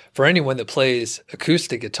moment. For anyone that plays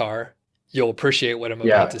acoustic guitar, you'll appreciate what I'm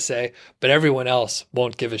about to say, but everyone else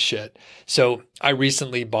won't give a shit. So I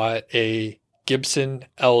recently bought a Gibson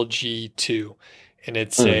LG2, and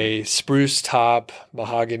it's a spruce top,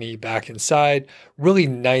 mahogany back and side, really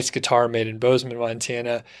nice guitar made in Bozeman,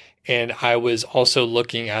 Montana. And I was also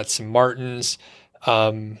looking at some Martins.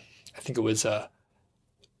 I think it was a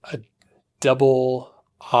double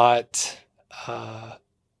aught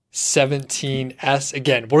 17S.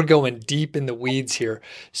 Again, we're going deep in the weeds here.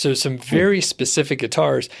 So some very specific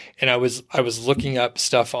guitars. And I was looking up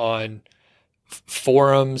stuff on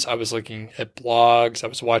forums. I was looking at blogs. I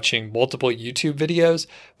was watching multiple YouTube videos.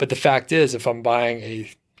 But the fact is, if I'm buying a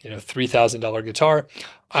 $3,000 guitar,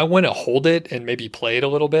 I want to hold it and maybe play it a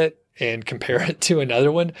little bit and compare it to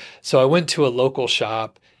another one. So I went to a local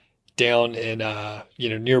shop down in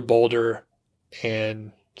near Boulder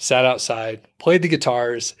and sat outside, played the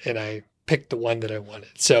guitars, and I picked the one that I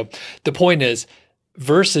wanted. So the point is,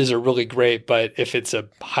 verses are really great, but if it's a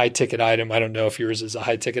high ticket item, I don't know if yours is a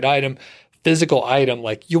high ticket item, physical item,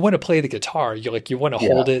 like you want to play the guitar, you want to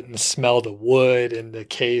hold it and smell the wood and the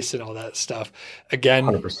case and all that stuff. Again,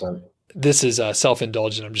 100%. This is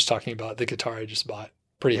self-indulgent. I'm just talking about the guitar I just bought.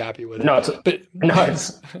 Pretty happy with it.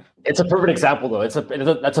 It's a perfect example though.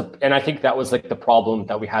 And I think that was like the problem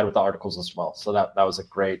that we had with the articles as well. So that was a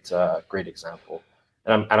great example.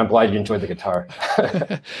 And I'm glad you enjoyed the guitar.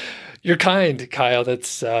 You're kind, Kyle.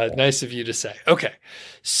 That's nice of you to say. Okay.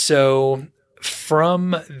 So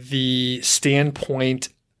from the standpoint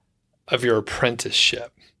of your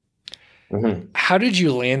apprenticeship, how did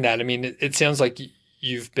you land that? I mean, it sounds like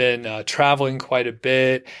you've been traveling quite a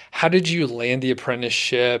bit. How did you land the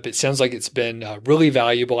apprenticeship? It sounds like it's been really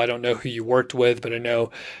valuable. I don't know who you worked with, but I know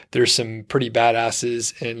there's some pretty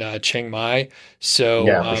badasses in Chiang Mai. So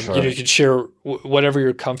sure. You could share whatever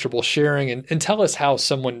you're comfortable sharing, and tell us how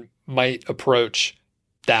someone might approach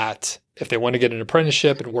that if they want to get an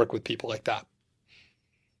apprenticeship and work with people like that.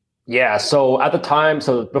 Yeah. So at the time,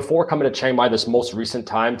 so before coming to Chiang Mai, this most recent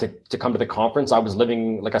time to come to the conference, I was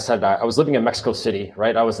living, like I said, I was living in Mexico City,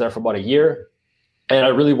 right? I was there for about a year. And I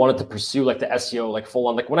really wanted to pursue like the SEO, like full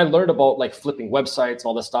on. Like when I learned about like flipping websites and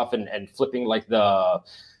all this stuff, and flipping like the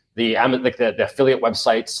affiliate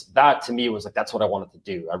websites, that to me was like that's what I wanted to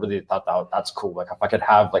do. I really thought that's cool. Like if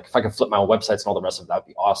I could flip my own websites and all the rest of it, that'd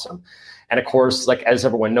be awesome. And of course, like as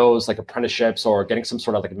everyone knows, like apprenticeships or getting some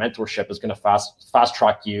sort of like mentorship is going to fast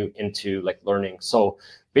track you into like learning. So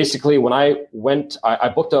basically, when I went, I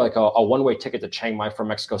booked a one-way ticket to Chiang Mai from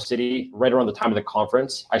Mexico City right around the time of the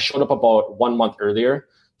conference. I showed up about 1 month earlier.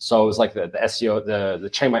 So it was like the SEO, the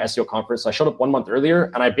Chiang Mai SEO conference. So I showed up 1 month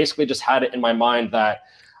earlier, and I basically just had it in my mind that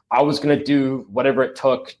I was going to do whatever it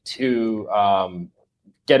took to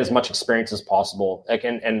get as much experience as possible, like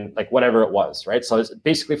and like whatever it was, right? So it's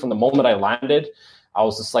basically from the moment I landed, I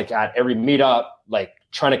was just like at every meetup, like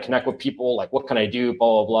trying to connect with people, like what can I do,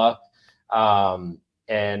 blah blah blah,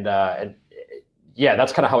 and yeah,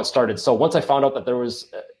 that's kind of how it started. So once I found out that there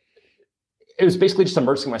was, it was basically just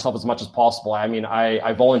immersing myself as much as possible. I mean,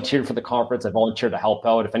 I volunteered for the conference. I volunteered to help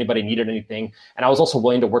out if anybody needed anything, and I was also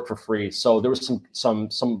willing to work for free. So there was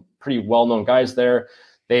some pretty well-known guys there.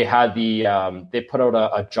 They had they put out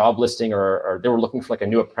a job listing, or they were looking for like a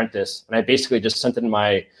new apprentice, and I basically just sent in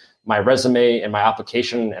my resume and my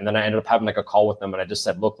application, and then I ended up having like a call with them, and I just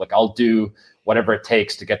said, look, like I'll do whatever it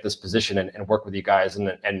takes to get this position and work with you guys.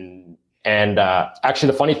 And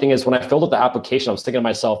actually, the funny thing is, when I filled out the application, I was thinking to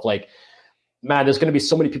myself, like, man, there's going to be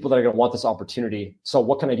so many people that are going to want this opportunity. So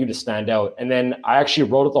what can I do to stand out? And then I actually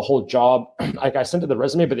wrote out the whole job. Like I sent it the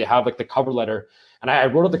resume, but they have like the cover letter. And I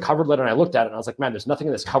wrote out the cover letter, and I looked at it, and I was like, man, there's nothing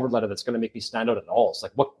in this cover letter that's going to make me stand out at all. It's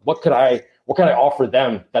like, what could I offer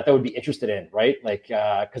them that they would be interested in, right? Like,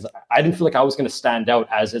 because I didn't feel like I was going to stand out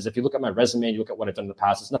as if you look at my resume and you look at what I've done in the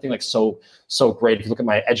past, it's nothing like so great. If you look at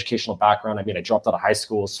my educational background, I mean, I dropped out of high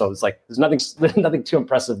school, so it's like there's nothing too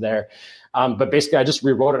impressive there. But basically, I just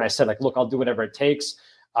rewrote it, and I said, like, look, I'll do whatever it takes.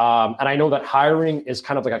 And I know that hiring is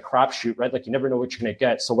kind of like a crapshoot, right? Like you never know what you're going to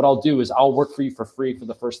get. So what I'll do is I'll work for you for free for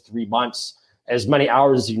the first 3 months, as many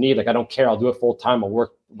hours as you need. Like, I don't care. I'll do it full time. I'll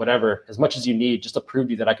work whatever, as much as you need, just to prove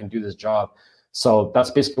to you that I can do this job. So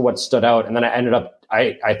that's basically what stood out. And then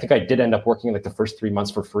I think I did end up working like the first 3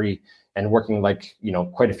 months for free, and working like,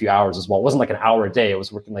 quite a few hours as well. It wasn't like an hour a day. I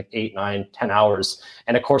was working like 8, 9, 10 hours.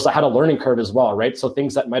 And of course I had a learning curve as well, right? So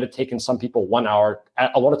things that might've taken some people 1 hour,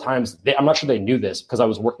 a lot of times I'm not sure they knew this because I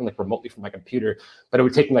was working like remotely from my computer, but it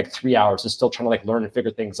would take me like 3 hours to still trying to like learn and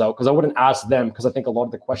figure things out. Cause I wouldn't ask them, because I think a lot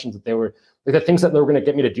of the questions that they were, like the things that they were going to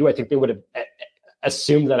get me to do, I think they would have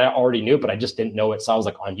assumed that I already knew, but I just didn't know it. So I was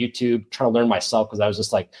like on YouTube trying to learn myself, because I was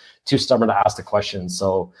just like too stubborn to ask the questions.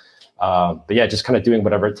 So, but yeah, just kind of doing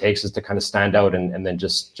whatever it takes is to kind of stand out, and then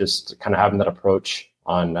just kind of having that approach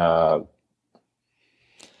on,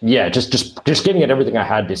 just giving it everything I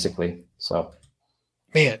had basically. So,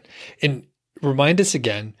 man, and remind us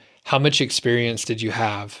again, how much experience did you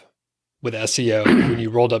have with SEO when you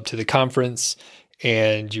rolled up to the conference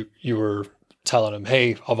and you were telling them,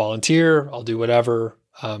 hey, I'll volunteer, I'll do whatever.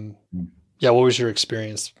 What was your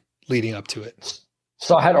experience leading up to it?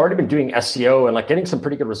 So I had already been doing SEO and like getting some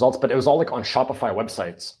pretty good results, but it was all like on Shopify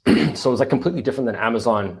websites. So it was like completely different than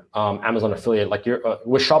Amazon affiliate. Like you're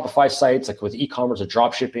with Shopify sites, like with e-commerce or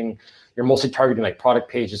drop shipping, you're mostly targeting like product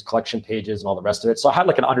pages, collection pages, and all the rest of it. So I had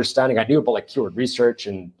like an understanding. I knew about like keyword research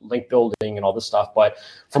and link building and all this stuff. But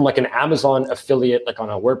from like an Amazon affiliate, like on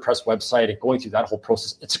a WordPress website and going through that whole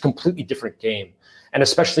process, it's a completely different game. And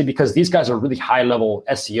especially because these guys are really high level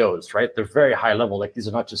SEOs, right? They're very high level. Like these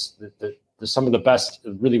are not just they're some of the best,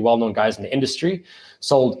 really well-known guys in the industry.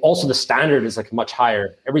 So also the standard is like much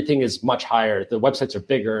higher. Everything is much higher. The websites are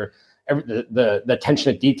bigger. The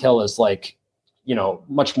attention to detail is like,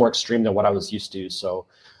 much more extreme than what I was used to. So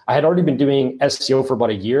I had already been doing SEO for about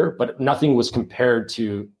a year, but nothing was compared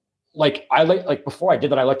to like before I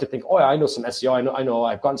did that. I like to think, oh, I know some SEO. I know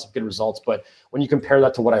I've gotten some good results. But when you compare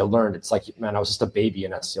that to what I learned, it's like, man, I was just a baby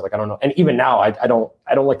in SEO. Like, I don't know. And even now, I don't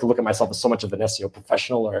like to look at myself as so much of an SEO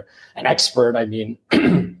professional or an expert. I mean,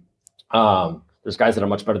 there's guys that are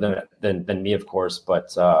much better than me, of course.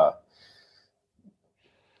 But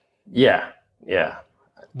yeah.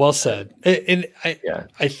 Well said. And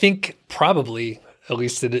I think probably, at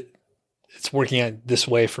least it's working out this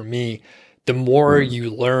way for me, the more you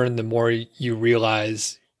learn, the more you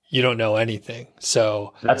realize you don't know anything.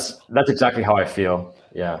 So that's exactly how I feel.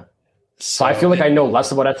 Yeah. So I feel like I know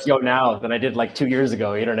less about SEO now than I did like 2 years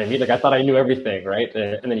ago. You know what I mean? Like I thought I knew everything, right?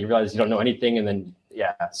 And then you realize you don't know anything. And then,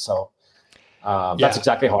 so that's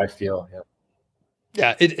exactly how I feel. Yeah.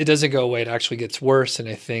 Yeah, it doesn't go away. It actually gets worse. And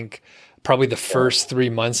I think probably the first 3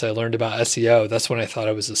 months I learned about SEO, that's when I thought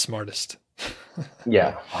I was the smartest.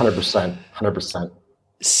 Yeah, 100%, 100%.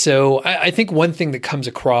 So I think one thing that comes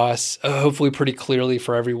across, hopefully pretty clearly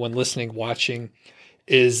for everyone listening, watching,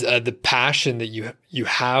 is the passion that you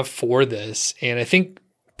have for this. And I think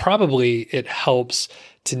probably it helps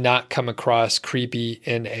to not come across creepy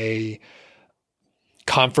in a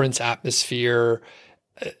conference atmosphere.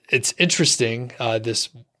 It's interesting, this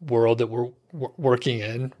world that we're working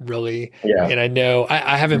in, really. Yeah. And I know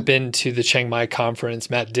I haven't been to the Chiang Mai conference.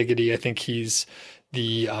 Matt Diggity, I think he's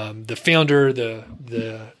the founder,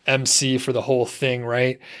 the MC for the whole thing,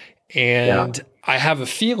 right? And yeah. I have a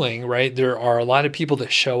feeling, right, there are a lot of people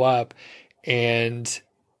that show up, and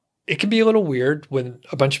it can be a little weird when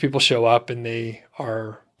a bunch of people show up and they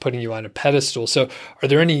are putting you on a pedestal. So are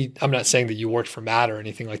there any, I'm not saying that you worked for Matt or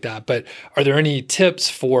anything like that, but are there any tips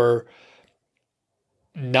for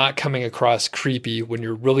not coming across creepy when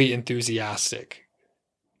you're really enthusiastic?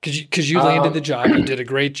 Because you landed the job, you did a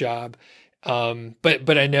great job.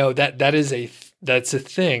 But I know that's a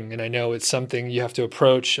thing. And I know it's something you have to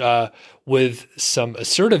approach with some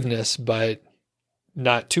assertiveness, but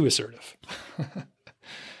not too assertive.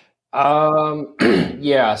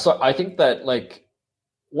 Yeah. So I think that like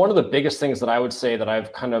one of the biggest things that I would say that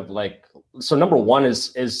I've kind of like, so number one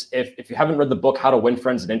is if you haven't read the book, How to Win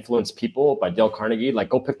Friends and Influence People by Dale Carnegie, like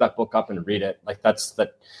go pick that book up and read it. Like that's like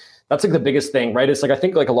the biggest thing, right? It's like, I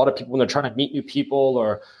think like a lot of people when they're trying to meet new people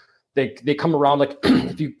or they come around, like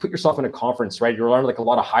if you put yourself in a conference, right, you're around like a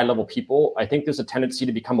lot of high level people. I think there's a tendency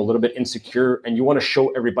to become a little bit insecure and you want to show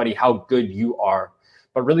everybody how good you are.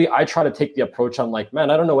 But really, I try to take the approach on like, man,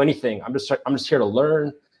 I don't know anything. I'm just here to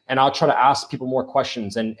learn. And I'll try to ask people more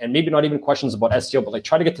questions and maybe not even questions about SEO, but like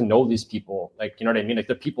try to get to know these people. Like, you know what I mean? Like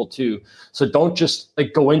they're people too. So don't just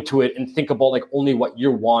like go into it and think about like only what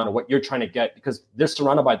you want or what you're trying to get, because they're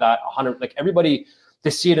surrounded by that 100, like everybody, they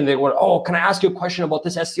see it and they go, oh, can I ask you a question about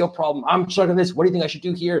this SEO problem? I'm struggling with this. What do you think I should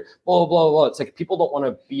do here? Blah, blah, blah. It's like people don't want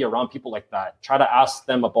to be around people like that. Try to ask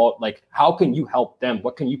them about like, how can you help them?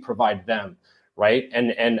 What can you provide them? Right.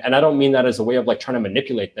 And I don't mean that as a way of like trying to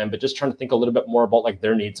manipulate them, but just trying to think a little bit more about like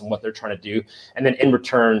their needs and what they're trying to do. And then in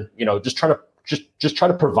return, you know, just try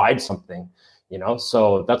to provide something, you know,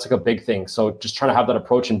 so that's like a big thing. So just trying to have that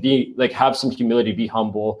approach and be like, have some humility, be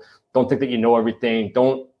humble. Don't think that you know everything.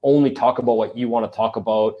 Don't only talk about what you want to talk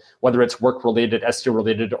about, whether it's work related, SEO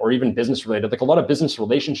related, or even business related. Like a lot of business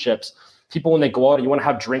relationships, people, when they go out and you want to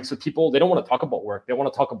have drinks with people, they don't want to talk about work. They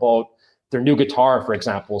want to talk about their new guitar, for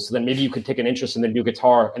example. So then maybe you could take an interest in their new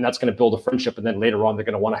guitar and that's going to build a friendship. And then later on, they're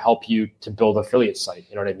going to want to help you to build an affiliate site.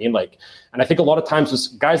 You know what I mean? Like, and I think a lot of times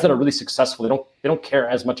with guys that are really successful, they don't care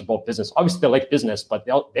as much about business. Obviously they like business, but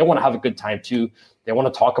they want to have a good time too. They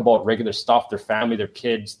want to talk about regular stuff, their family, their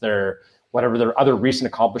kids, their whatever, their other recent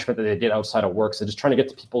accomplishment that they did outside of work. So just trying to get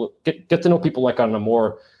to people, get to know people like on a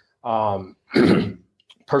more,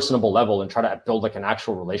 personable level and try to build like an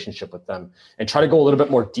actual relationship with them and try to go a little bit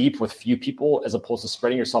more deep with few people as opposed to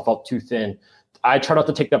spreading yourself out too thin. I try not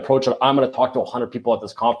to take the approach of I'm going to talk to 100 people at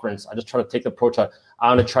this conference. I just try to take the approach of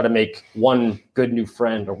I'm going to try to make one good new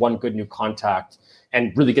friend or one good new contact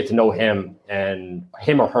and really get to know him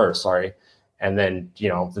or her, sorry. And then, you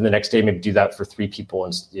know, then the next day maybe do that for 3 people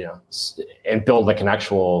and, you know, and build like an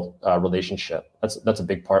actual relationship. That's a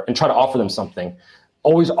big part, and try to offer them something.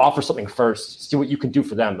 Always offer something first, see what you can do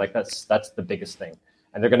for them. Like that's the biggest thing.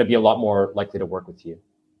 And they're going to be a lot more likely to work with you.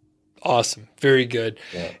 Awesome. Very good.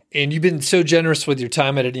 Yeah. And you've been so generous with your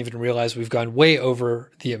time. I didn't even realize we've gone way over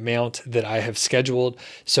the amount that I have scheduled.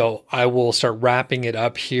 So I will start wrapping it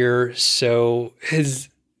up here. So has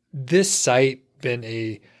this site been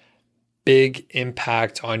a big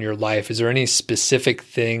impact on your life? Is there any specific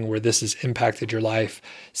thing where this has impacted your life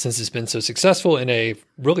since it's been so successful in a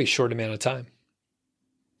really short amount of time?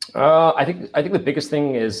 I think the biggest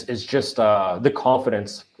thing is just the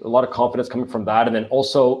confidence, a lot of confidence coming from that. And then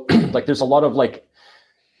also like there's a lot of like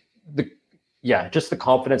just the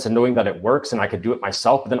confidence and knowing that it works and I could do it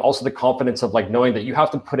myself. But then also the confidence of like knowing that you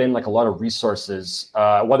have to put in like a lot of resources,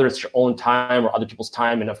 whether it's your own time or other people's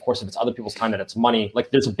time. And of course, if it's other people's time, then it's money.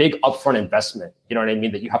 Like there's a big upfront investment, you know what I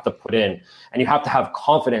mean, that you have to put in, and you have to have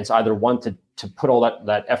confidence, either one to put all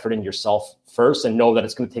that effort in yourself first and know that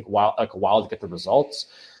it's going to take a while to get the results.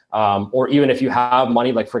 Or even if you have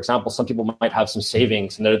money, like for example, some people might have some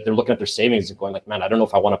savings and they're looking at their savings and going like, man, I don't know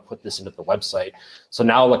if I want to put this into the website. So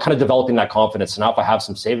now like kind of developing that confidence. So now if I have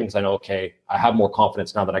some savings, I know, okay, I have more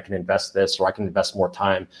confidence now that I can invest this, or I can invest more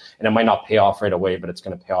time, and it might not pay off right away, but it's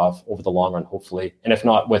going to pay off over the long run, hopefully. And if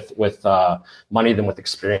not with money, then with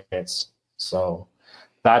experience. So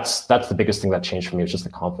that's the biggest thing that changed for me, was just the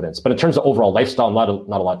confidence. But in terms of overall lifestyle, not a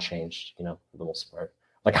lot changed, for the most part.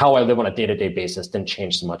 Like how I live on a day-to-day basis didn't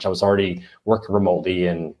change so much. I was already working remotely,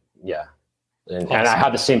 and awesome. And I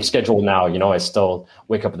have the same schedule now. I still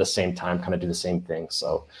wake up at the same time, kind of do the same thing.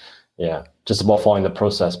 So just about following the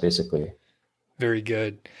process, basically. Very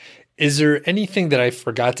good. Is there anything that I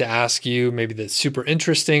forgot to ask you, maybe that's super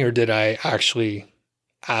interesting, or did I actually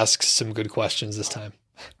ask some good questions this time?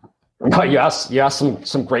 No, you asked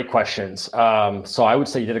some great questions. So I would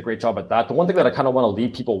say you did a great job at that. The one thing that I kind of want to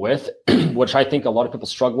leave people with, which I think a lot of people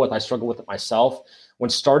struggle with, I struggle with it myself, when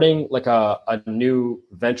starting like a new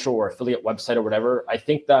venture or affiliate website or whatever, I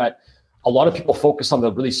think that a lot of people focus on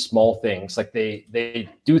the really small things. Like they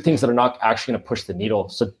do things that are not actually going to push the needle.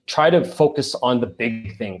 So try to focus on the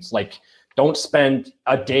big things. Like don't spend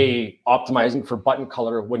a day optimizing for button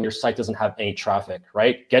color when your site doesn't have any traffic,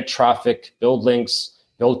 right? Get traffic, build links,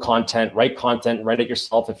 build content, write it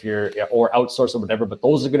yourself or outsource or whatever. But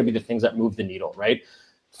those are going to be the things that move the needle, right?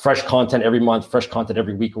 Fresh content every month, fresh content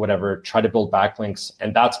every week or whatever. Try to build backlinks,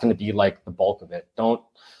 and that's going to be like the bulk of it. Don't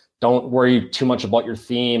worry too much about your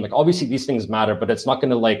theme. Like obviously these things matter, but it's not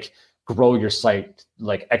going to like grow your site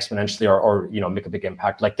like exponentially or make a big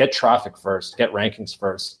impact. Like get traffic first, get rankings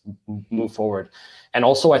first, move forward. And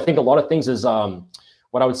also I think a lot of things is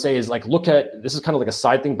what I would say is like, look at, this is kind of like a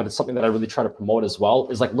side thing, but it's something that I really try to promote as well,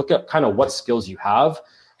 is like, look at kind of what skills you have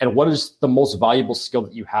and what is the most valuable skill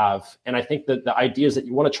that you have. And I think that the idea is that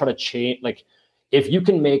you want to try to change, like if you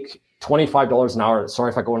can make $25 an hour,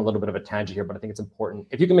 sorry if I go on a little bit of a tangent here, but I think it's important.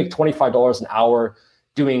 If you can make $25 an hour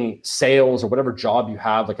doing sales or whatever job you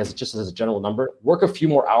have, like as a general number, work a few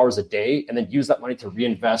more hours a day and then use that money to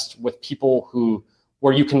reinvest with people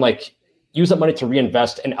where you can like use that money to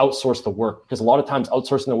reinvest and outsource the work, because a lot of times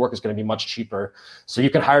outsourcing the work is going to be much cheaper. So you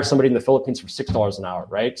can hire somebody in the Philippines for $6 an hour,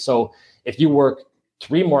 right? So if you work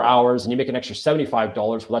 3 more hours and you make an extra $75,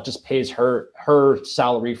 well, that just pays her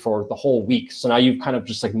salary for the whole week. So now you've kind of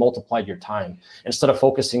just like multiplied your time instead of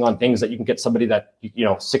focusing on things that you can get somebody that,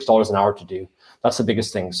 $6 an hour to do. That's the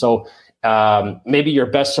biggest thing. So maybe your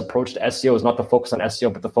best approach to SEO is not to focus on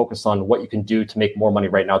SEO, but to focus on what you can do to make more money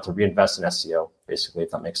right now to reinvest in SEO, basically,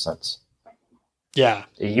 if that makes sense. Yeah.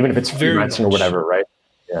 Even if it's freelancing or whatever, right?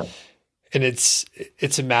 Yeah. And it's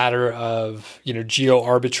a matter of, geo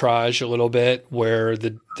arbitrage a little bit, where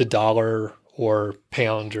the dollar or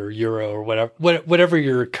pound or euro or whatever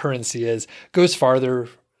your currency is goes farther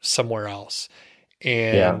somewhere else.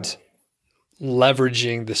 And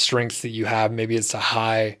leveraging the strengths that you have, maybe it's a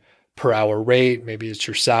high per hour rate, maybe it's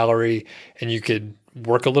your salary, and you could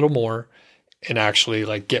work a little more and actually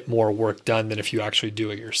like get more work done than if you actually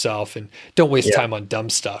do it yourself. And don't waste time on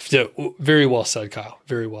dumb stuff. Very well said, Kyle.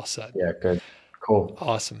 Very well said. Yeah, good. Cool.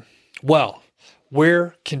 Awesome. Well,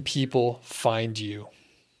 where can people find you?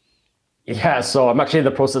 Yeah, so I'm actually in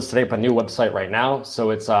the process today of a new website right now.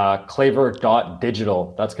 So it's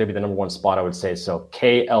klaver.digital. That's going to be the number one spot, I would say. So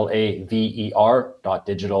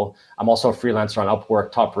KLAVER.digital. I'm also a freelancer on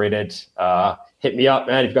Upwork, top rated. Hit me up,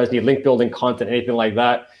 man. If you guys need link building content, anything like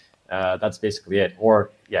that. That's basically it.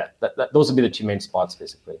 Or those would be the 2 main spots,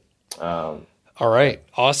 basically. All right,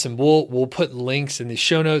 awesome. We'll put links in the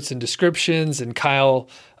show notes and descriptions. And Kyle,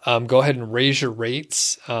 go ahead and raise your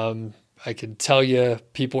rates. I can tell you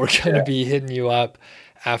people are going to be hitting you up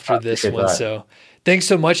after this one. That. So thanks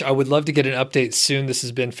so much. I would love to get an update soon. This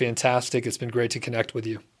has been fantastic. It's been great to connect with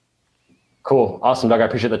you. Cool. Awesome, Doug. I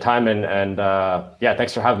appreciate the time. And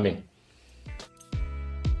thanks for having me.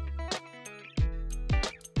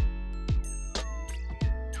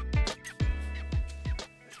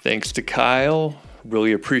 Thanks to Kyle.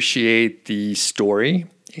 Really appreciate the story.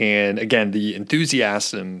 And again, the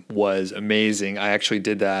enthusiasm was amazing. I actually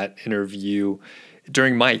did that interview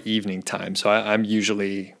during my evening time. So I'm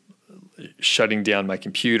usually shutting down my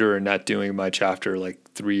computer and not doing much after like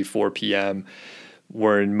 3, 4 p.m.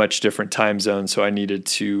 We're in much different time zones. So I needed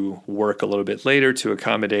to work a little bit later to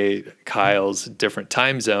accommodate Kyle's different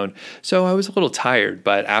time zone. So I was a little tired,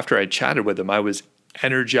 but after I chatted with him, I was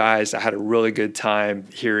energized. I had a really good time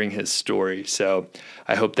hearing his story. So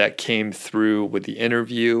I hope that came through with the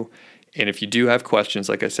interview. And if you do have questions,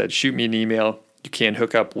 like I said, shoot me an email. You can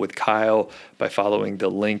hook up with Kyle by following the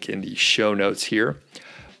link in the show notes here.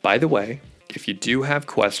 By the way, if you do have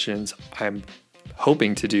questions, I'm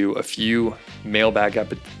hoping to do a few mailbag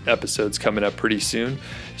episodes coming up pretty soon.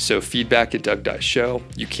 So feedback@doug.show.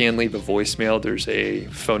 You can leave a voicemail. There's a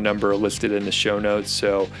phone number listed in the show notes.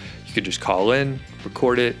 So you could just call in,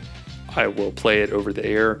 record it. I will play it over the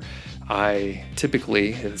air. I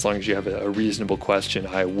typically, as long as you have a reasonable question,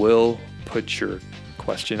 I will put your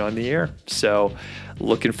question on the air. So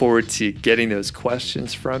looking forward to getting those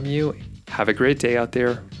questions from you. Have a great day out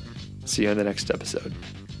there. See you on the next episode.